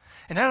am.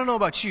 And I don't know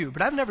about you,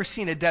 but I've never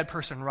seen a dead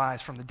person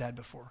rise from the dead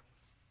before.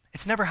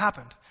 It's never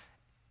happened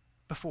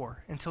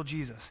before until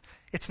Jesus.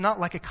 It's not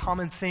like a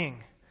common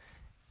thing.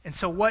 And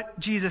so what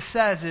Jesus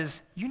says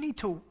is, you need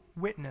to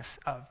witness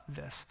of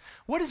this.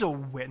 What is a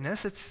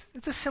witness?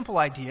 It's a simple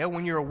idea.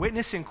 When you're a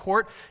witness in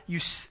court,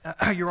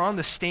 you're on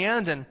the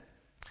stand and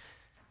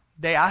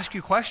they ask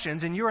you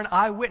questions and you're an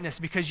eyewitness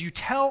because you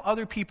tell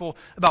other people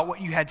about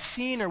what you had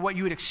seen or what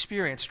you had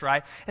experienced,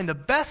 right? And the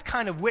best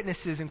kind of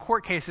witnesses in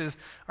court cases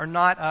are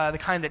not the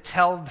kind that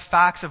tell the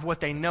facts of what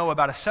they know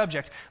about a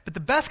subject, but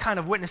the best kind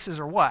of witnesses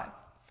are what?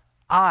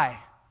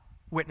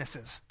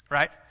 Eyewitnesses,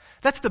 right?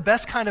 That's the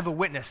best kind of a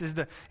witness, is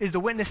the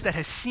witness that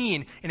has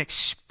seen and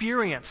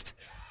experienced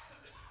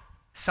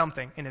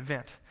something, an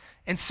event.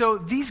 And so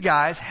these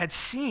guys had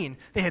seen,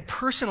 they had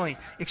personally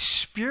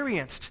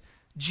experienced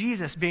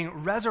Jesus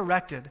being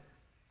resurrected.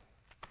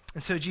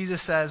 And so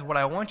Jesus says, what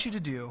I want you to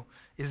do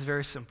is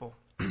very simple.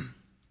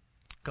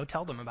 Go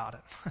tell them about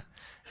it.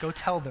 Go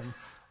tell them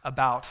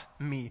about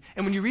me.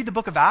 And when you read the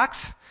book of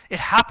Acts, it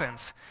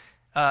happens.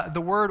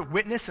 The word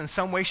witness in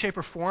some way, shape,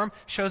 or form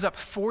shows up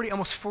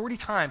almost 40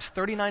 times,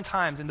 39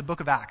 times in the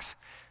book of Acts.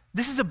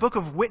 This is a book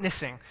of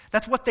witnessing.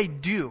 That's what they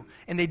do.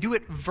 And they do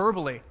it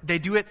verbally. They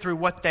do it through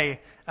what they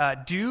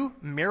do,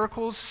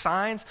 miracles,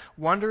 signs,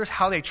 wonders,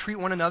 how they treat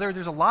one another.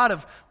 There's a lot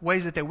of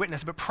ways that they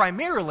witness, but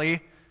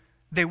primarily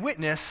they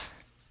witness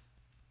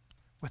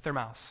with their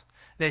mouths.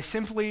 They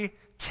simply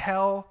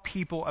tell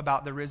people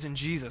about the risen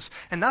Jesus.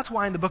 And that's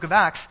why in the book of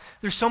Acts,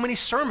 there's so many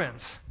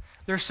sermons.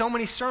 There's so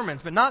many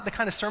sermons, but not the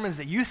kind of sermons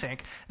that you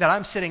think that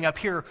I'm sitting up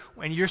here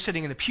and you're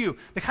sitting in the pew.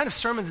 The kind of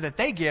sermons that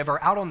they give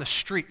are out on the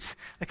streets.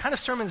 The kind of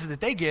sermons that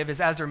they give is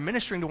as they're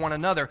ministering to one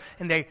another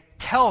and they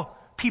tell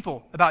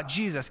people about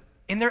Jesus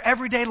in their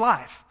everyday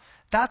life.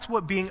 That's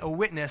what being a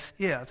witness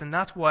is, and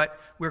that's what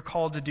we're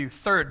called to do.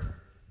 Third,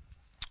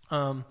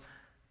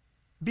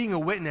 being a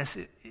witness,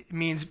 it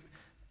means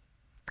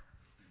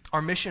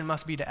our mission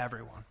must be to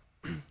everyone.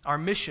 Our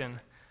mission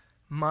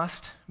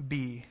must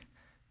be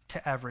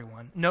to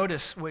everyone.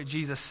 Notice what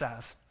Jesus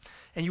says.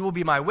 And you will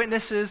be my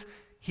witnesses.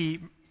 He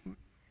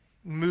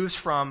moves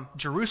from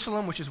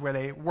Jerusalem, which is where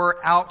they were,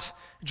 out.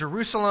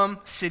 Jerusalem,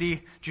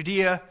 city,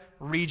 Judea,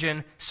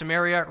 region,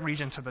 Samaria,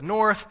 region to the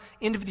north,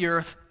 end of the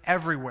earth,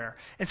 everywhere.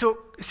 And so,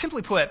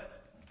 simply put,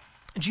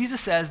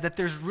 Jesus says that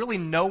there's really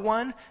no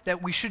one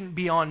that we shouldn't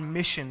be on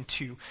mission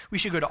to. We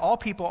should go to all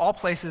people, all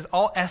places,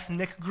 all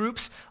ethnic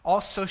groups,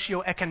 all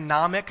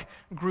socioeconomic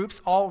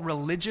groups, all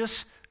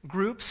religious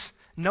groups.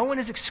 No one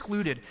is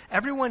excluded.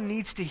 Everyone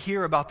needs to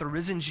hear about the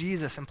risen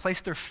Jesus and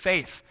place their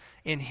faith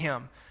in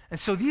him. And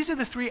so these are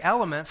the three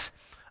elements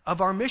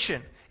of our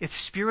mission. It's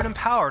spirit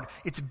empowered.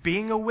 It's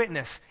being a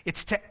witness.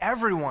 It's to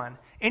everyone.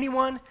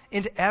 Anyone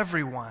and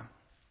everyone.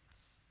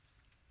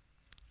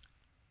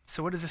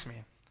 So what does this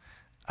mean?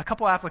 A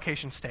couple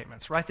application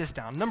statements. Write this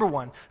down. Number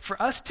one,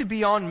 for us to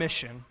be on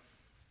mission,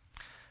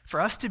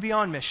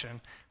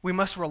 we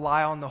must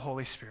rely on the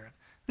Holy Spirit.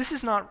 This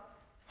is not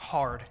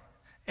hard.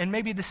 And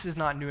maybe this is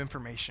not new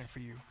information for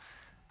you.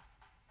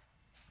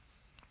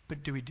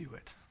 But do we do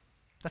it?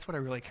 That's what I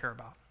really care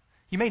about.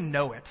 You may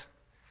know it,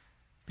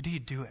 but do you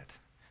do it?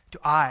 Do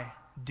I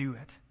do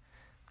it?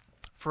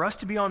 For us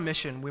to be on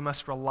mission, we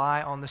must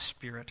rely on the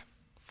Spirit.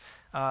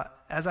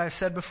 As I've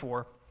said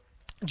before,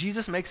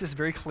 Jesus makes this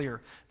very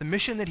clear. The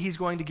mission that he's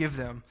going to give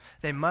them,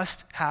 they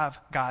must have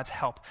God's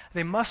help.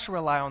 They must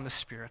rely on the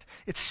Spirit.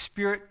 It's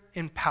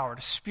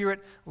Spirit-empowered,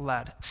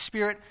 Spirit-led,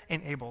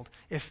 Spirit-enabled.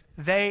 If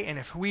they and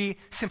if we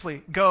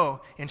simply go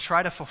and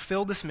try to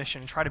fulfill this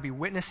mission and try to be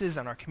witnesses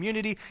in our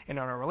community and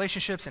in our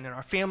relationships and in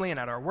our family and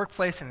at our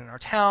workplace and in our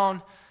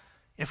town,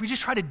 if we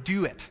just try to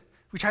do it,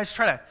 we try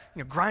to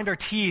grind our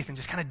teeth and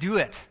just kind of do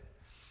it,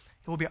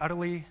 it will be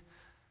utterly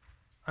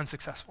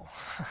unsuccessful.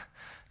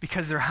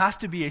 Because there has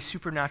to be a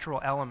supernatural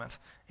element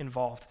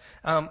involved.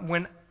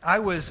 When I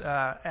was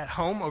at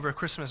home over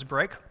Christmas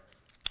break,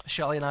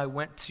 Shelly and I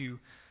went to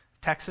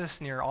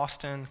Texas near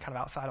Austin, kind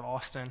of outside of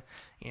Austin,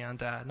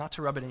 and not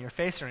to rub it in your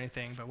face or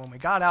anything, but when we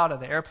got out of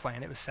the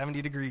airplane, it was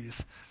 70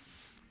 degrees.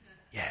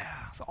 Yeah,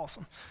 it was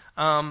awesome.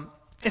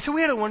 And so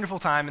we had a wonderful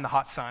time in the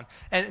hot sun.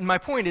 And my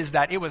point is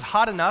that it was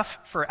hot enough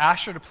for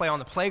Asher to play on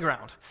the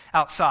playground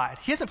outside.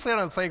 He hasn't played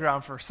on the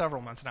playground for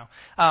several months now.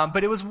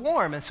 But it was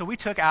warm, and so we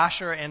took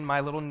Asher and my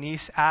little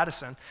niece,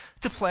 Addison,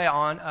 to play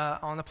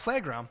on the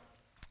playground.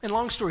 And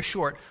long story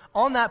short,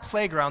 on that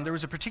playground, there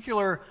was a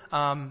particular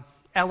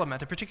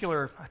element, a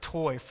particular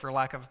toy, for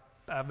lack of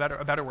a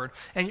better word.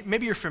 And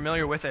maybe you're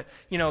familiar with it.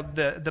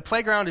 The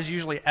playground is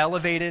usually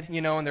elevated,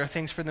 and there are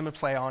things for them to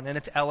play on, and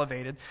it's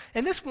elevated.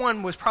 And this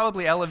one was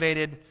probably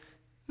elevated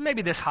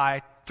maybe this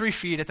high, 3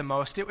 feet at the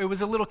most. It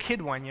was a little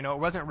kid one, it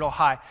wasn't real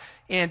high.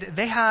 And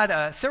they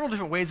had several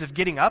different ways of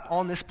getting up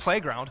on this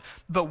playground,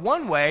 but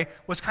one way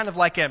was kind of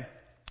like an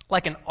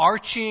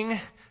arching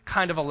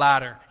kind of a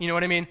ladder. You know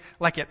what I mean?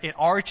 Like it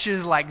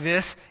arches like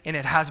this, and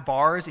it has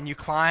bars, and you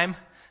climb.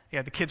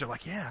 Yeah, the kids are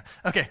like, yeah.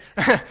 Okay.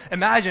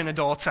 Imagine,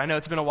 adults, I know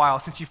it's been a while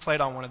since you've played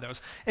on one of those.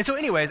 And so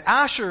anyways,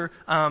 Asher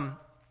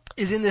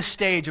is in this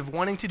stage of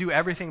wanting to do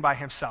everything by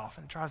himself.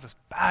 And it drives us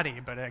batty,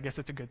 but I guess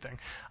it's a good thing.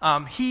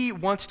 He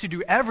wants to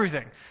do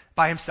everything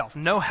by himself,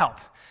 no help.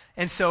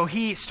 And so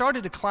he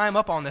started to climb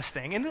up on this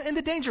thing. And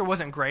the danger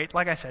wasn't great,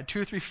 like I said,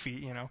 2 or 3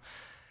 feet,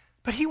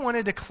 But he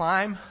wanted to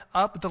climb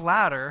up the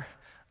ladder,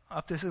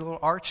 up this little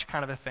arch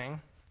kind of a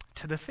thing,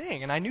 to the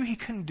thing. And I knew he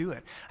couldn't do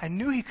it. I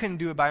knew he couldn't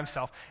do it by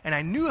himself. And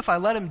I knew if I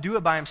let him do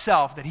it by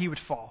himself that he would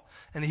fall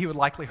and that he would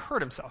likely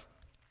hurt himself.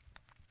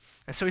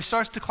 And so he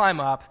starts to climb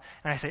up,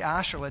 and I say,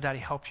 Asher, let Daddy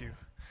help you.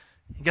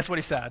 And guess what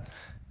he said?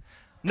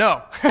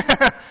 No.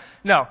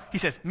 No. He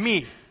says,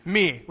 me,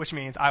 which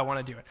means I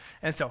want to do it.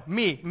 And so,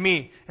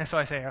 me. And so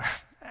I say,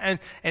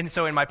 and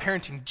so in my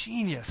parenting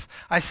genius,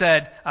 I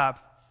said,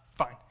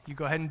 fine, you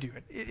go ahead and do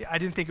it. I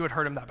didn't think it would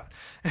hurt him that bad.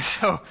 And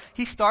so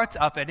he starts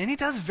up it, and he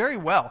does very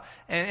well.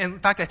 And in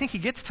fact, I think he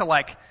gets to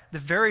like the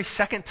very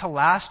second to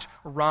last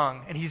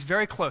rung, and he's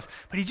very close.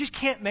 But he just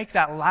can't make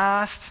that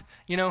last,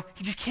 he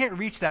just can't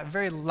reach that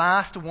very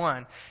last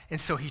one.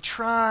 And so he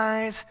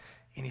tries,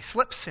 and he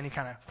slips, and he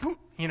kind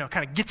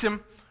of gets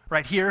him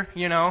right here,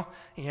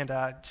 and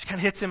just kind of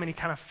hits him, and he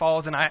kind of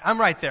falls, and I'm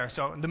right there.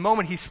 So the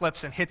moment he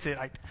slips and hits it,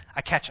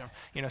 I catch him,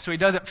 so he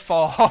doesn't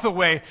fall all the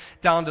way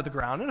down to the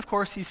ground. And of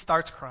course, he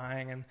starts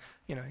crying, and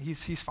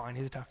he's fine.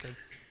 He's a tough kid.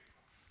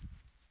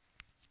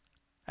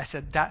 I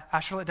said,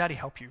 Asher, let Daddy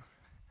help you.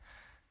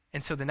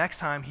 And so the next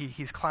time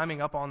he's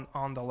climbing up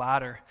on the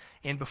ladder,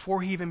 and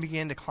before he even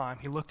began to climb,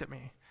 he looked at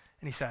me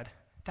and he said,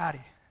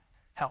 Daddy,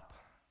 help.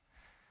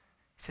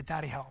 He said,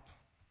 Daddy, help.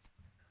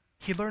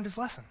 He learned his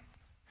lesson.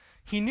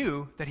 He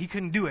knew that he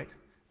couldn't do it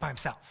by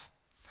himself.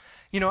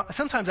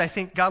 Sometimes I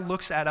think God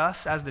looks at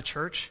us as the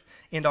church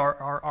and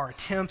our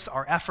attempts,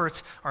 our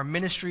efforts, our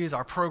ministries,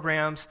 our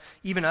programs,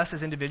 even us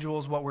as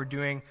individuals, what we're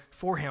doing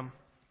for him.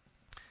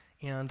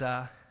 And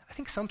I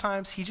think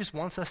sometimes he just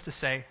wants us to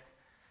say,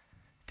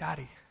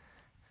 Daddy,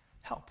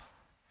 help.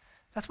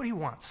 That's what he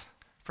wants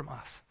from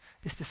us,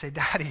 is to say,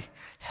 Daddy,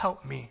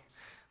 help me.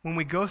 When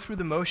we go through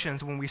the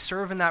motions, when we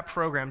serve in that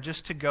program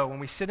just to go, when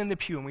we sit in the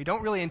pew and we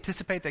don't really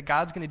anticipate that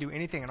God's going to do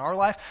anything in our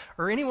life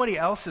or anybody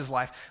else's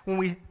life, when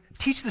we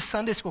teach the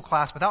Sunday school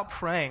class without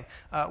praying,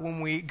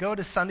 when we go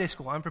to Sunday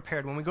school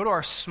unprepared, when we go to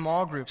our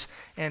small groups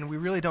and we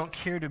really don't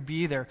care to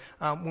be there,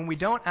 when we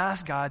don't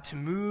ask God to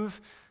move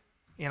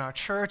in our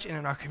church and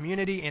in our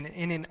community and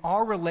in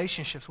our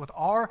relationships with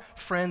our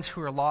friends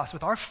who are lost,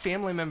 with our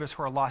family members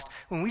who are lost,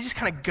 when we just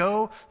kind of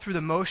go through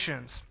the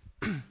motions,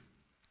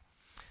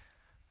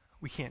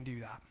 we can't do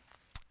that.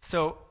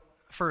 So,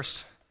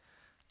 first,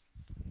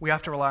 we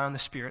have to rely on the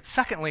Spirit.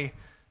 Secondly,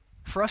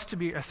 our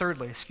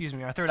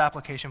third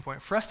application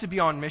point, for us to be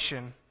on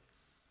mission,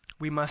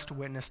 we must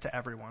witness to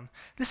everyone.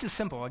 This is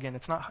simple. Again,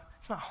 it's not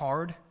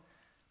hard.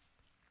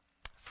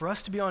 For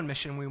us to be on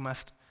mission, we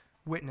must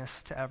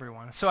witness to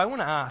everyone. So I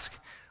want to ask,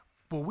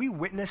 will we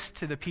witness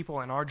to the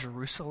people in our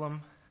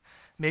Jerusalem?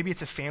 Maybe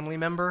it's a family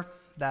member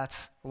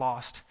that's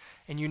lost,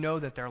 and you know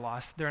that they're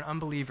lost. They're an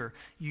unbeliever.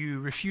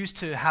 You refuse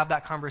to have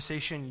that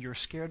conversation. You're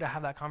scared to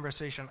have that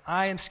conversation.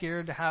 I am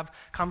scared to have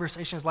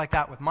conversations like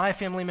that with my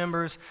family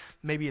members.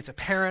 Maybe it's a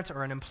parent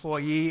or an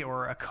employee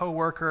or a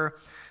coworker.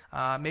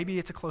 Maybe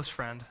it's a close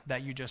friend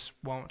that you just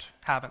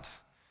haven't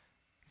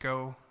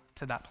go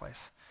to that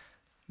place.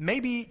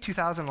 Maybe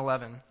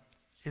 2011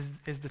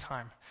 is the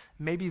time.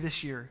 Maybe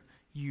this year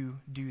you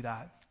do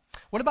that.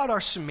 What about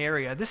our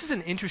Samaria? This is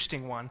an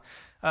interesting one.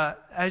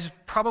 As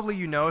probably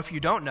you know, if you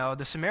don't know,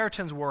 the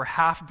Samaritans were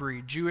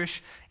half-breed,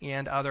 Jewish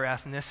and other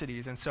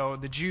ethnicities. And so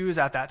the Jews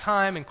at that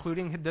time,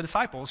 including the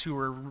disciples who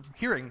were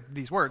hearing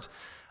these words,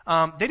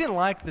 they didn't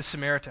like the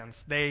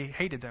Samaritans. They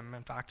hated them,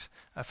 in fact,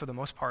 for the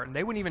most part. And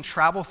they wouldn't even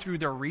travel through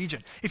their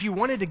region. If you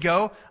wanted to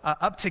go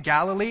up to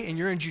Galilee and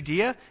you're in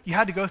Judea, you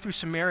had to go through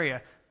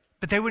Samaria.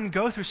 But they wouldn't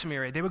go through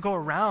Samaria. They would go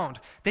around.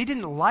 They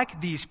didn't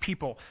like these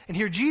people. And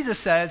here Jesus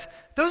says,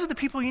 those are the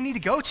people you need to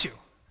go to.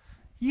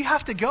 You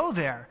have to go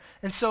there.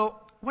 And so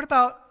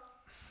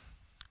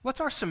what's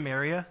our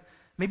Samaria?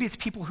 Maybe it's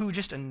people who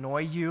just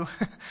annoy you.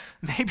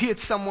 Maybe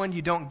it's someone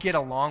you don't get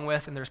along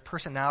with and there's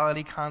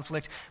personality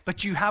conflict,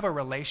 but you have a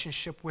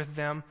relationship with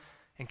them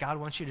and God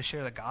wants you to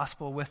share the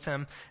gospel with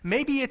them.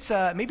 Maybe it's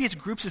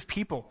groups of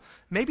people.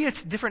 Maybe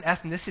it's different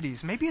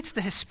ethnicities. Maybe it's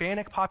the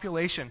Hispanic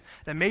population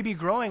that may be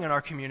growing in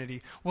our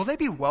community. Will they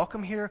be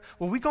welcome here?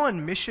 Will we go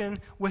on mission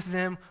with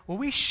them? Will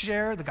we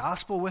share the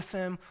gospel with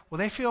them? Will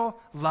they feel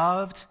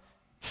loved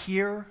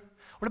here?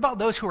 What about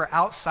those who are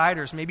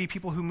outsiders, maybe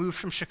people who moved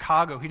from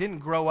Chicago, who didn't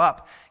grow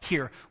up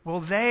here?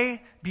 Will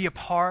they be a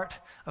part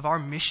of our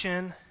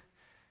mission?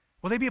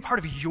 Will they be a part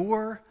of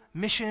your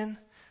mission?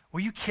 Will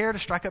you care to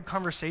strike up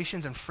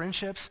conversations and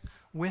friendships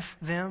with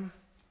them?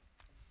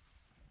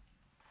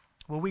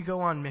 Will we go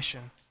on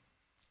mission?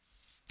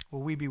 Will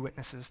we be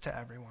witnesses to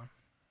everyone?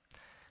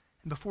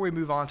 And before we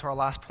move on to our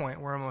last point,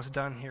 we're almost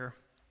done here,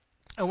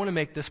 I want to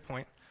make this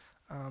point.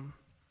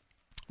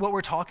 What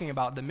we're talking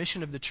about, the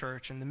mission of the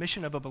church and the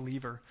mission of a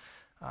believer,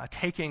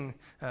 taking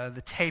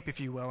the tape, if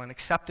you will, and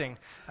accepting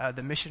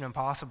the mission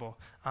impossible.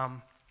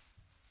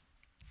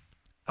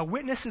 A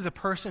witness is a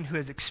person who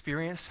has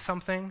experienced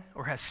something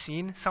or has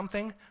seen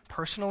something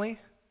personally,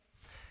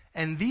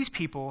 and these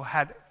people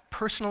had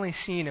personally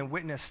seen and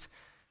witnessed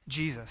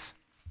Jesus.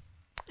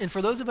 And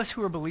for those of us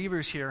who are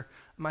believers here,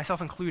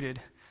 myself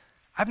included,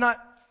 I've not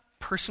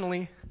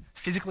personally,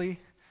 physically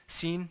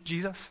seen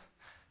Jesus.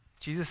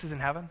 Jesus is in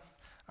heaven.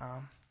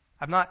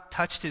 I've not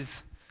touched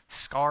his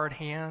scarred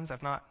hands.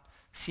 I've not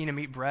seen him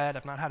eat bread.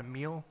 I've not had a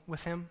meal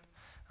with him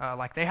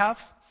like they have.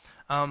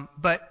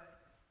 But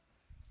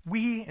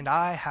we and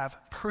I have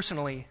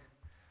personally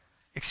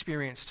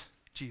experienced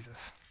Jesus.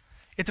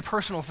 It's a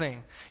personal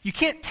thing. You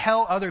can't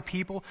tell other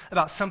people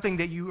about something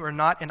that you are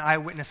not an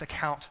eyewitness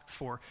account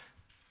for.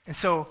 And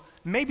so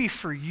maybe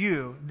for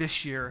you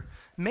this year,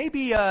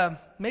 maybe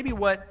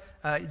what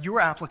your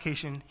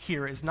application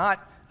here is not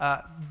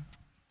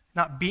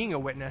being a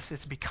witness,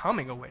 it's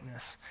becoming a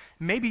witness.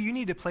 Maybe you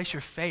need to place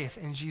your faith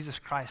in Jesus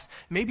Christ.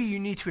 Maybe you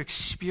need to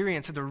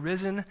experience the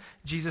risen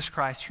Jesus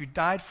Christ who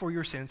died for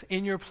your sins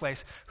in your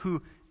place,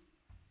 who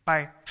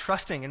by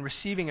trusting and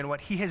receiving in what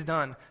he has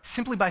done,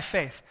 simply by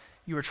faith,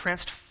 you are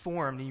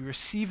transformed and you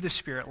receive the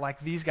Spirit like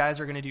these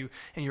guys are going to do,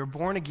 and you're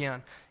born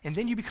again, and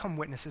then you become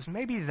witnesses.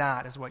 Maybe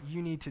that is what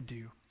you need to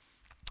do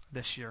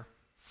this year.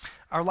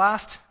 Our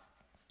last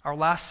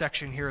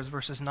section here is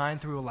verses 9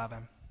 through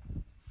 11.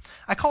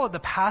 I call it the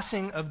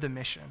passing of the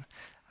mission.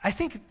 I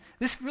think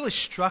this really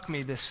struck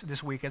me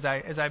this week as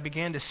I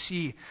began to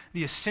see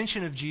the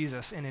ascension of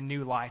Jesus in a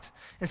new light.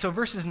 And so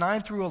verses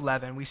 9 through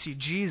 11, we see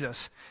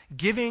Jesus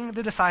giving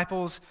the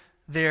disciples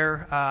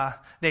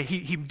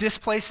he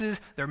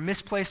displaces their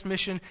misplaced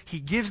mission. He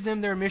gives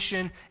them their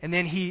mission, and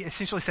then he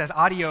essentially says,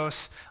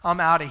 "Adios, I'm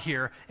out of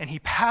here." And he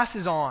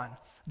passes on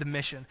the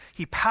mission.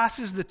 He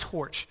passes the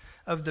torch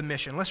of the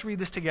mission. Let's read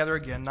this together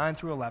again, 9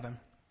 through 11.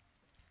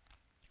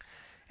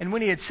 "And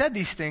when he had said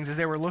these things, as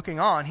they were looking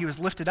on, he was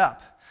lifted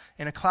up,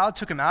 and a cloud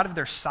took him out of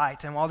their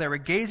sight. And while they were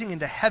gazing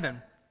into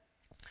heaven,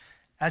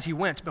 as he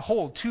went,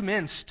 behold, 2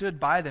 men stood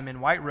by them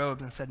in white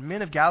robes and said,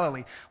 'Men of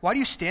Galilee, why do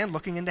you stand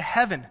looking into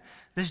heaven?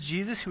 This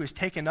Jesus who is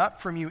taken up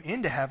from you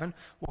into heaven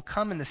will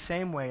come in the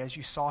same way as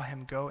you saw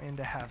him go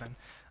into heaven.'"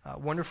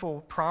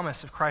 Wonderful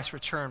promise of Christ's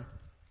return.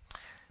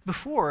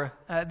 Before,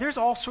 there's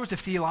all sorts of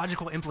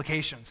theological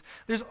implications.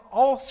 There's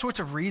all sorts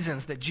of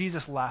reasons that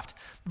Jesus left.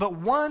 But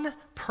one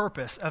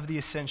purpose of the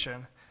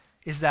ascension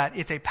is that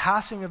it's a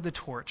passing of the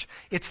torch.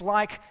 It's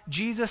like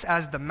Jesus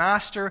as the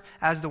master,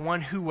 as the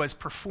one who was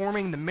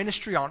performing the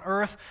ministry on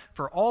earth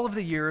for all of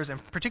the years,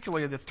 and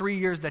particularly the 3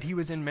 years that he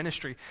was in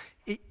ministry.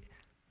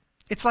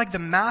 It's like the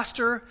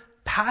master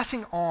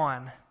passing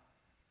on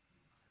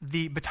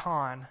the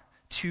baton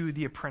to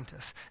the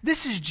apprentice.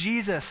 This is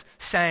Jesus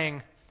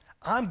saying,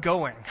 "I'm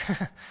going."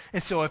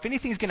 And so if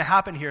anything's going to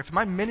happen here, if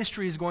my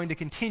ministry is going to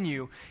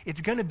continue,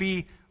 it's going to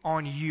be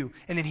on you.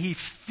 And then he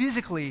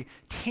physically,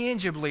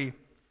 tangibly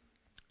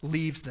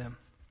leaves them.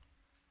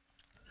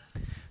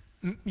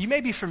 You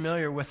may be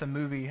familiar with a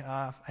movie,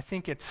 I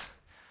think it's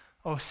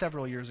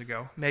several years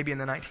ago, maybe in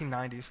the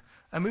 1990s,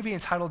 a movie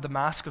entitled The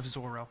Mask of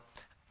Zorro.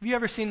 Have you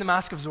ever seen The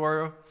Mask of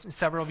Zorro?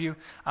 Several of you.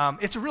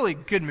 It's a really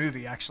good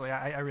movie, actually.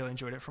 I really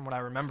enjoyed it from what I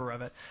remember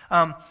of it.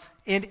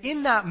 And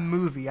in that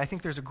movie, I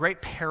think there's a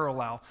great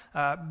parallel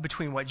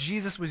between what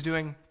Jesus was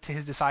doing to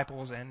his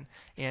disciples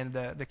and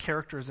the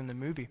characters in the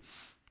movie.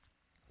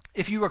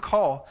 If you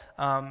recall,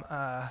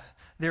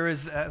 there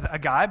is a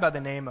guy by the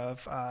name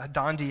of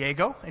Don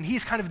Diego, and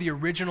he's kind of the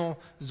original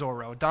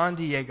Zorro. Don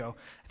Diego.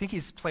 I think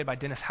he's played by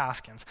Dennis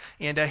Haskins.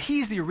 And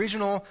he's the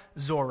original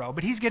Zorro,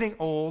 but he's getting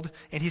old,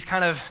 and he's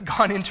kind of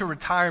gone into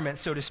retirement,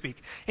 so to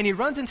speak. And he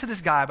runs into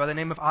this guy by the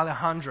name of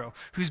Alejandro,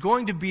 who's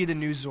going to be the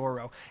new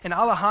Zorro. And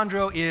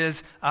Alejandro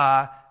is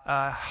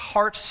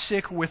heart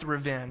sick with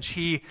revenge.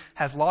 He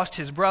has lost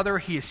his brother.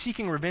 He is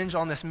seeking revenge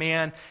on this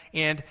man,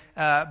 and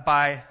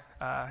by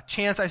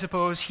chance, I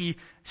suppose, he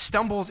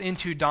stumbles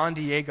into Don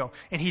Diego,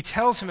 and he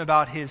tells him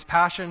about his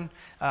passion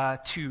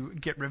to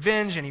get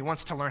revenge, and he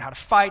wants to learn how to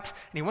fight,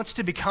 and he wants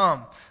to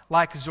become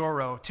like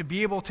Zorro, to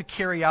be able to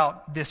carry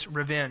out this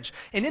revenge.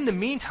 And in the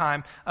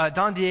meantime,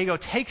 Don Diego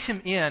takes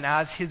him in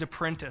as his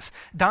apprentice.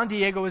 Don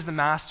Diego is the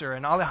master,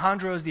 and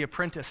Alejandro is the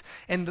apprentice.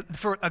 And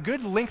for a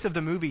good length of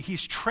the movie,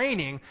 he's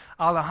training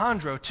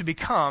Alejandro to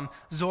become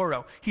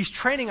Zorro. He's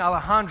training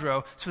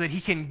Alejandro so that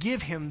he can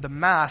give him the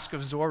mask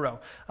of Zorro.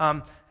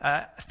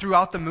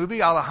 Throughout the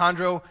movie,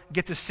 Alejandro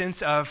gets a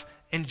sense of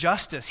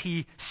injustice.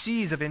 He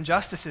sees of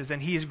injustices,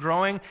 and he is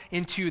growing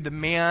into the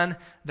man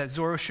that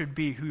Zorro should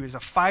be, who is a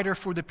fighter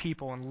for the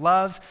people and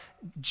loves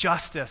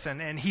justice,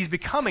 and he's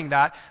becoming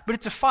that, but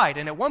it's a fight.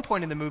 And at one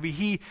point in the movie,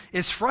 he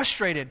is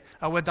frustrated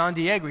with Don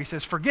Diego. He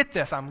says, "Forget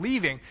this, I'm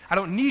leaving. I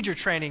don't need your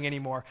training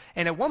anymore."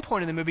 And at one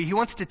point in the movie, he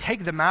wants to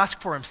take the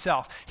mask for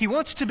himself. He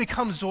wants to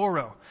become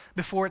Zorro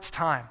before it's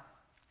time.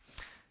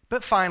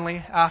 But finally,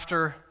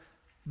 after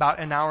about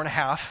an hour and a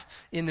half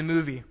in the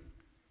movie,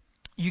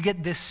 you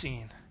get this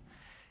scene.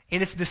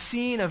 And it's the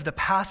scene of the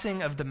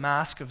passing of the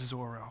mask of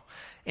Zorro.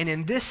 And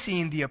in this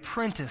scene, the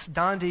apprentice,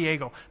 Don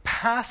Diego,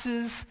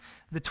 passes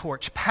the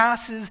torch,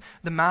 passes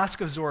the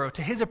mask of Zorro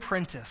to his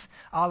apprentice,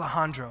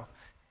 Alejandro,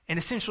 and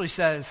essentially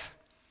says,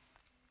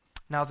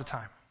 "Now's the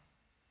time.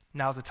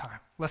 Now's the time.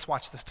 Let's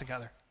watch this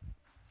together."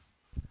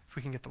 If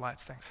we can get the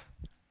lights, thanks.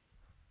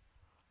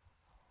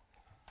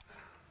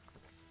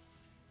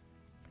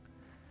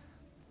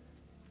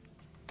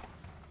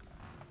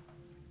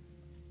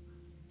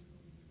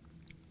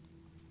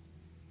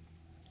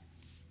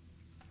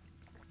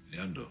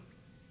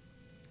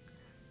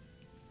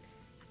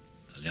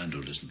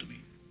 Alejandro, listen to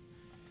me.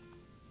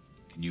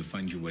 Can you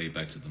find your way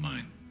back to the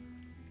mine?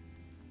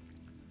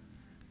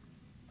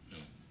 No.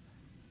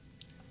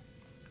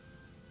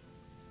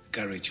 The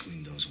carriage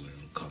windows were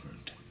all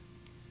covered.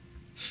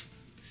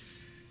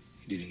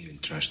 He didn't even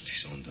trust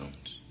his own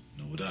downs.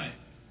 Nor would I.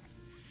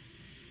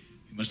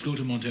 You must go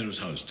to Montero's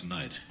house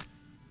tonight.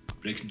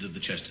 Break into the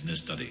chest in his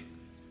study.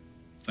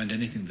 Find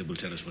anything that will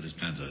tell us what his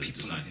plans are.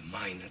 People in the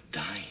mine are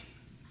dying.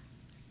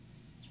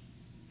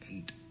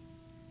 And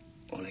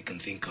all I can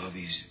think of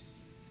is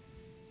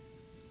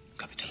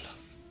Captain Love.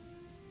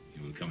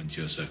 He will come into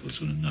your circle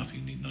soon enough.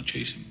 You need not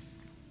chase him.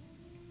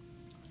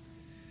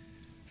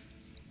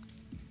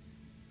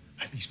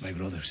 I miss my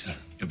brother, sir.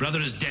 Your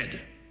brother is dead.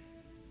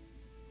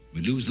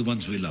 We lose the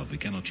ones we love. We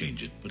cannot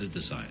change it. Put it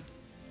aside.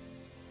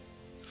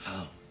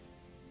 How?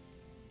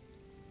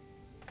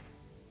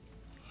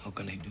 How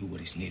can I do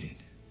what is needed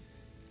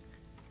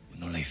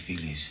when all I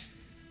feel is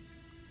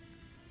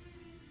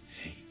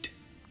hate?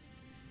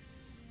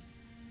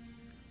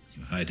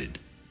 You hide it.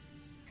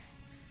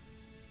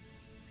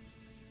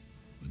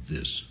 With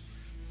this.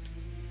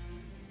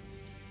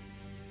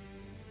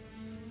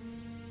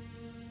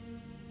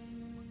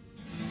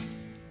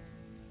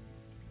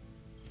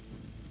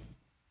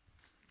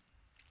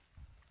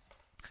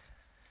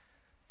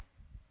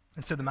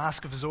 And so the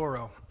Mask of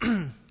Zorro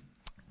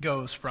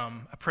goes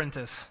from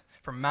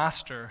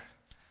master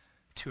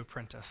to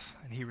apprentice,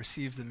 and he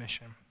receives the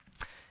mission.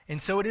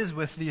 And so it is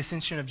with the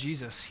ascension of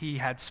Jesus. He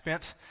had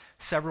spent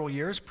several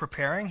years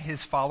preparing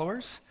his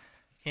followers,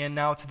 and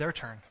now it's their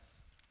turn.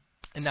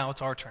 And now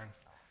it's our turn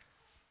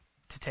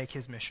to take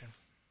his mission.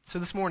 So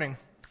this morning,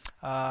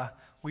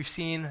 we've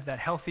seen that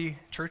healthy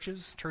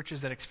churches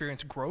that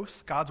experience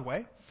growth God's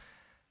way,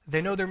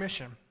 they know their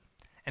mission,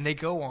 and they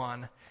go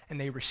on, and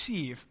they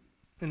receive,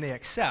 and they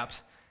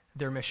accept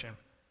their mission.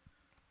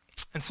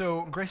 And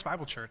so, Grace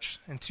Bible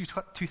Church, in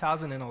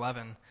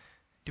 2011,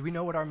 do we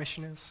know what our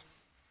mission is?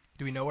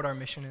 Do we know what our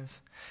mission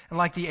is? And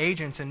like the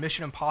agents in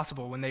Mission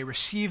Impossible, when they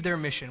receive their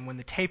mission, when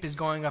the tape is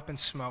going up in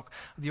smoke,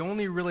 the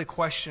only really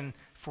question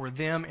for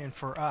them and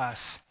for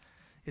us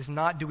is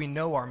not do we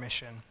know our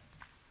mission,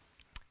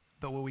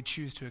 but will we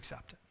choose to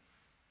accept it?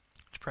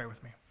 Let's pray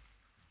with me.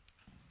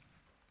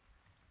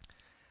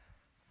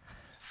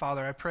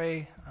 Father, I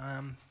pray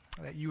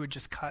that you would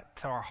just cut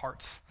to our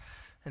hearts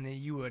and that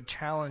you would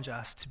challenge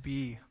us to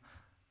be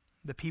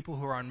the people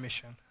who are on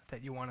mission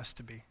that you want us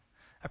to be.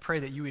 I pray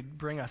that you would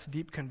bring us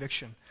deep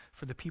conviction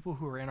for the people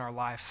who are in our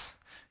lives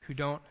who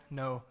don't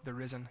know the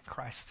risen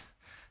Christ,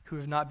 who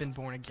have not been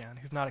born again,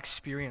 who have not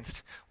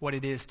experienced what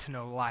it is to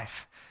know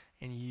life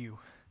in you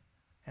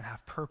and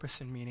have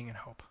purpose and meaning and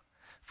hope.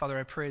 Father,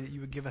 I pray that you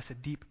would give us a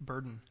deep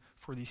burden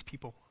for these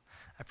people.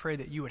 I pray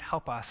that you would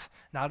help us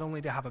not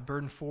only to have a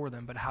burden for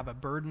them, but have a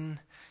burden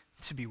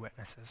to be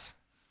witnesses.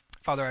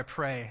 Father, I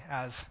pray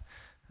as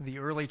the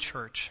early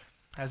church,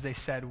 as they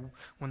said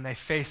when they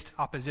faced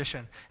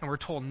opposition and were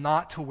told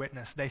not to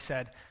witness, they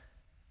said,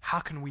 how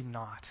can we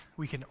not?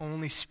 We can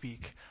only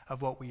speak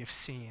of what we have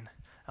seen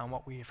and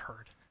what we have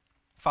heard.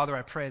 Father,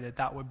 I pray that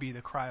that would be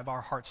the cry of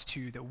our hearts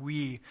too, that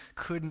we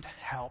couldn't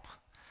help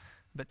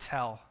but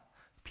tell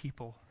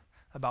people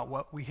about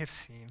what we have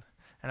seen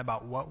and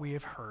about what we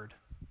have heard.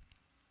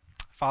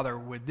 Father,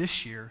 would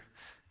this year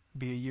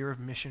be a year of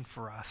mission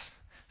for us?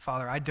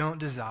 Father, I don't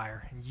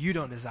desire, and you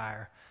don't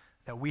desire,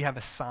 that we have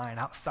a sign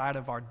outside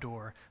of our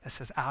door that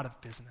says out of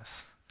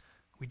business.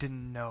 We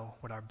didn't know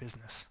what our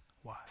business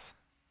was.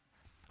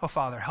 Oh,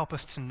 Father, help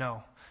us to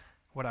know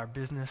what our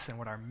business and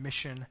what our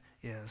mission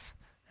is,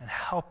 and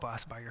help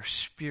us by your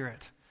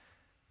Spirit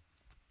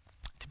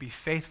to be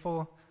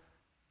faithful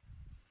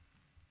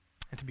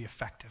and to be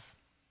effective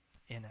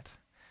in it.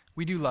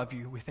 We do love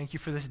you. We thank you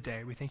for this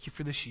day. We thank you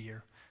for this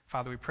year.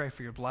 Father, we pray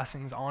for your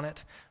blessings on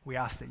it. We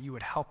ask that you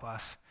would help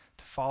us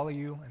to follow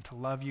you and to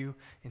love you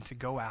and to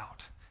go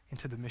out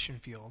into the mission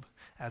field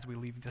as we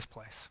leave this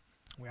place.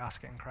 We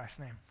ask it in Christ's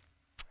name.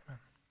 Amen.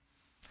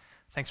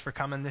 Thanks for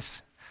coming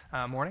this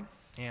morning,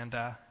 and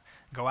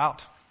go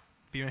out.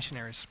 Be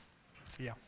missionaries. See ya.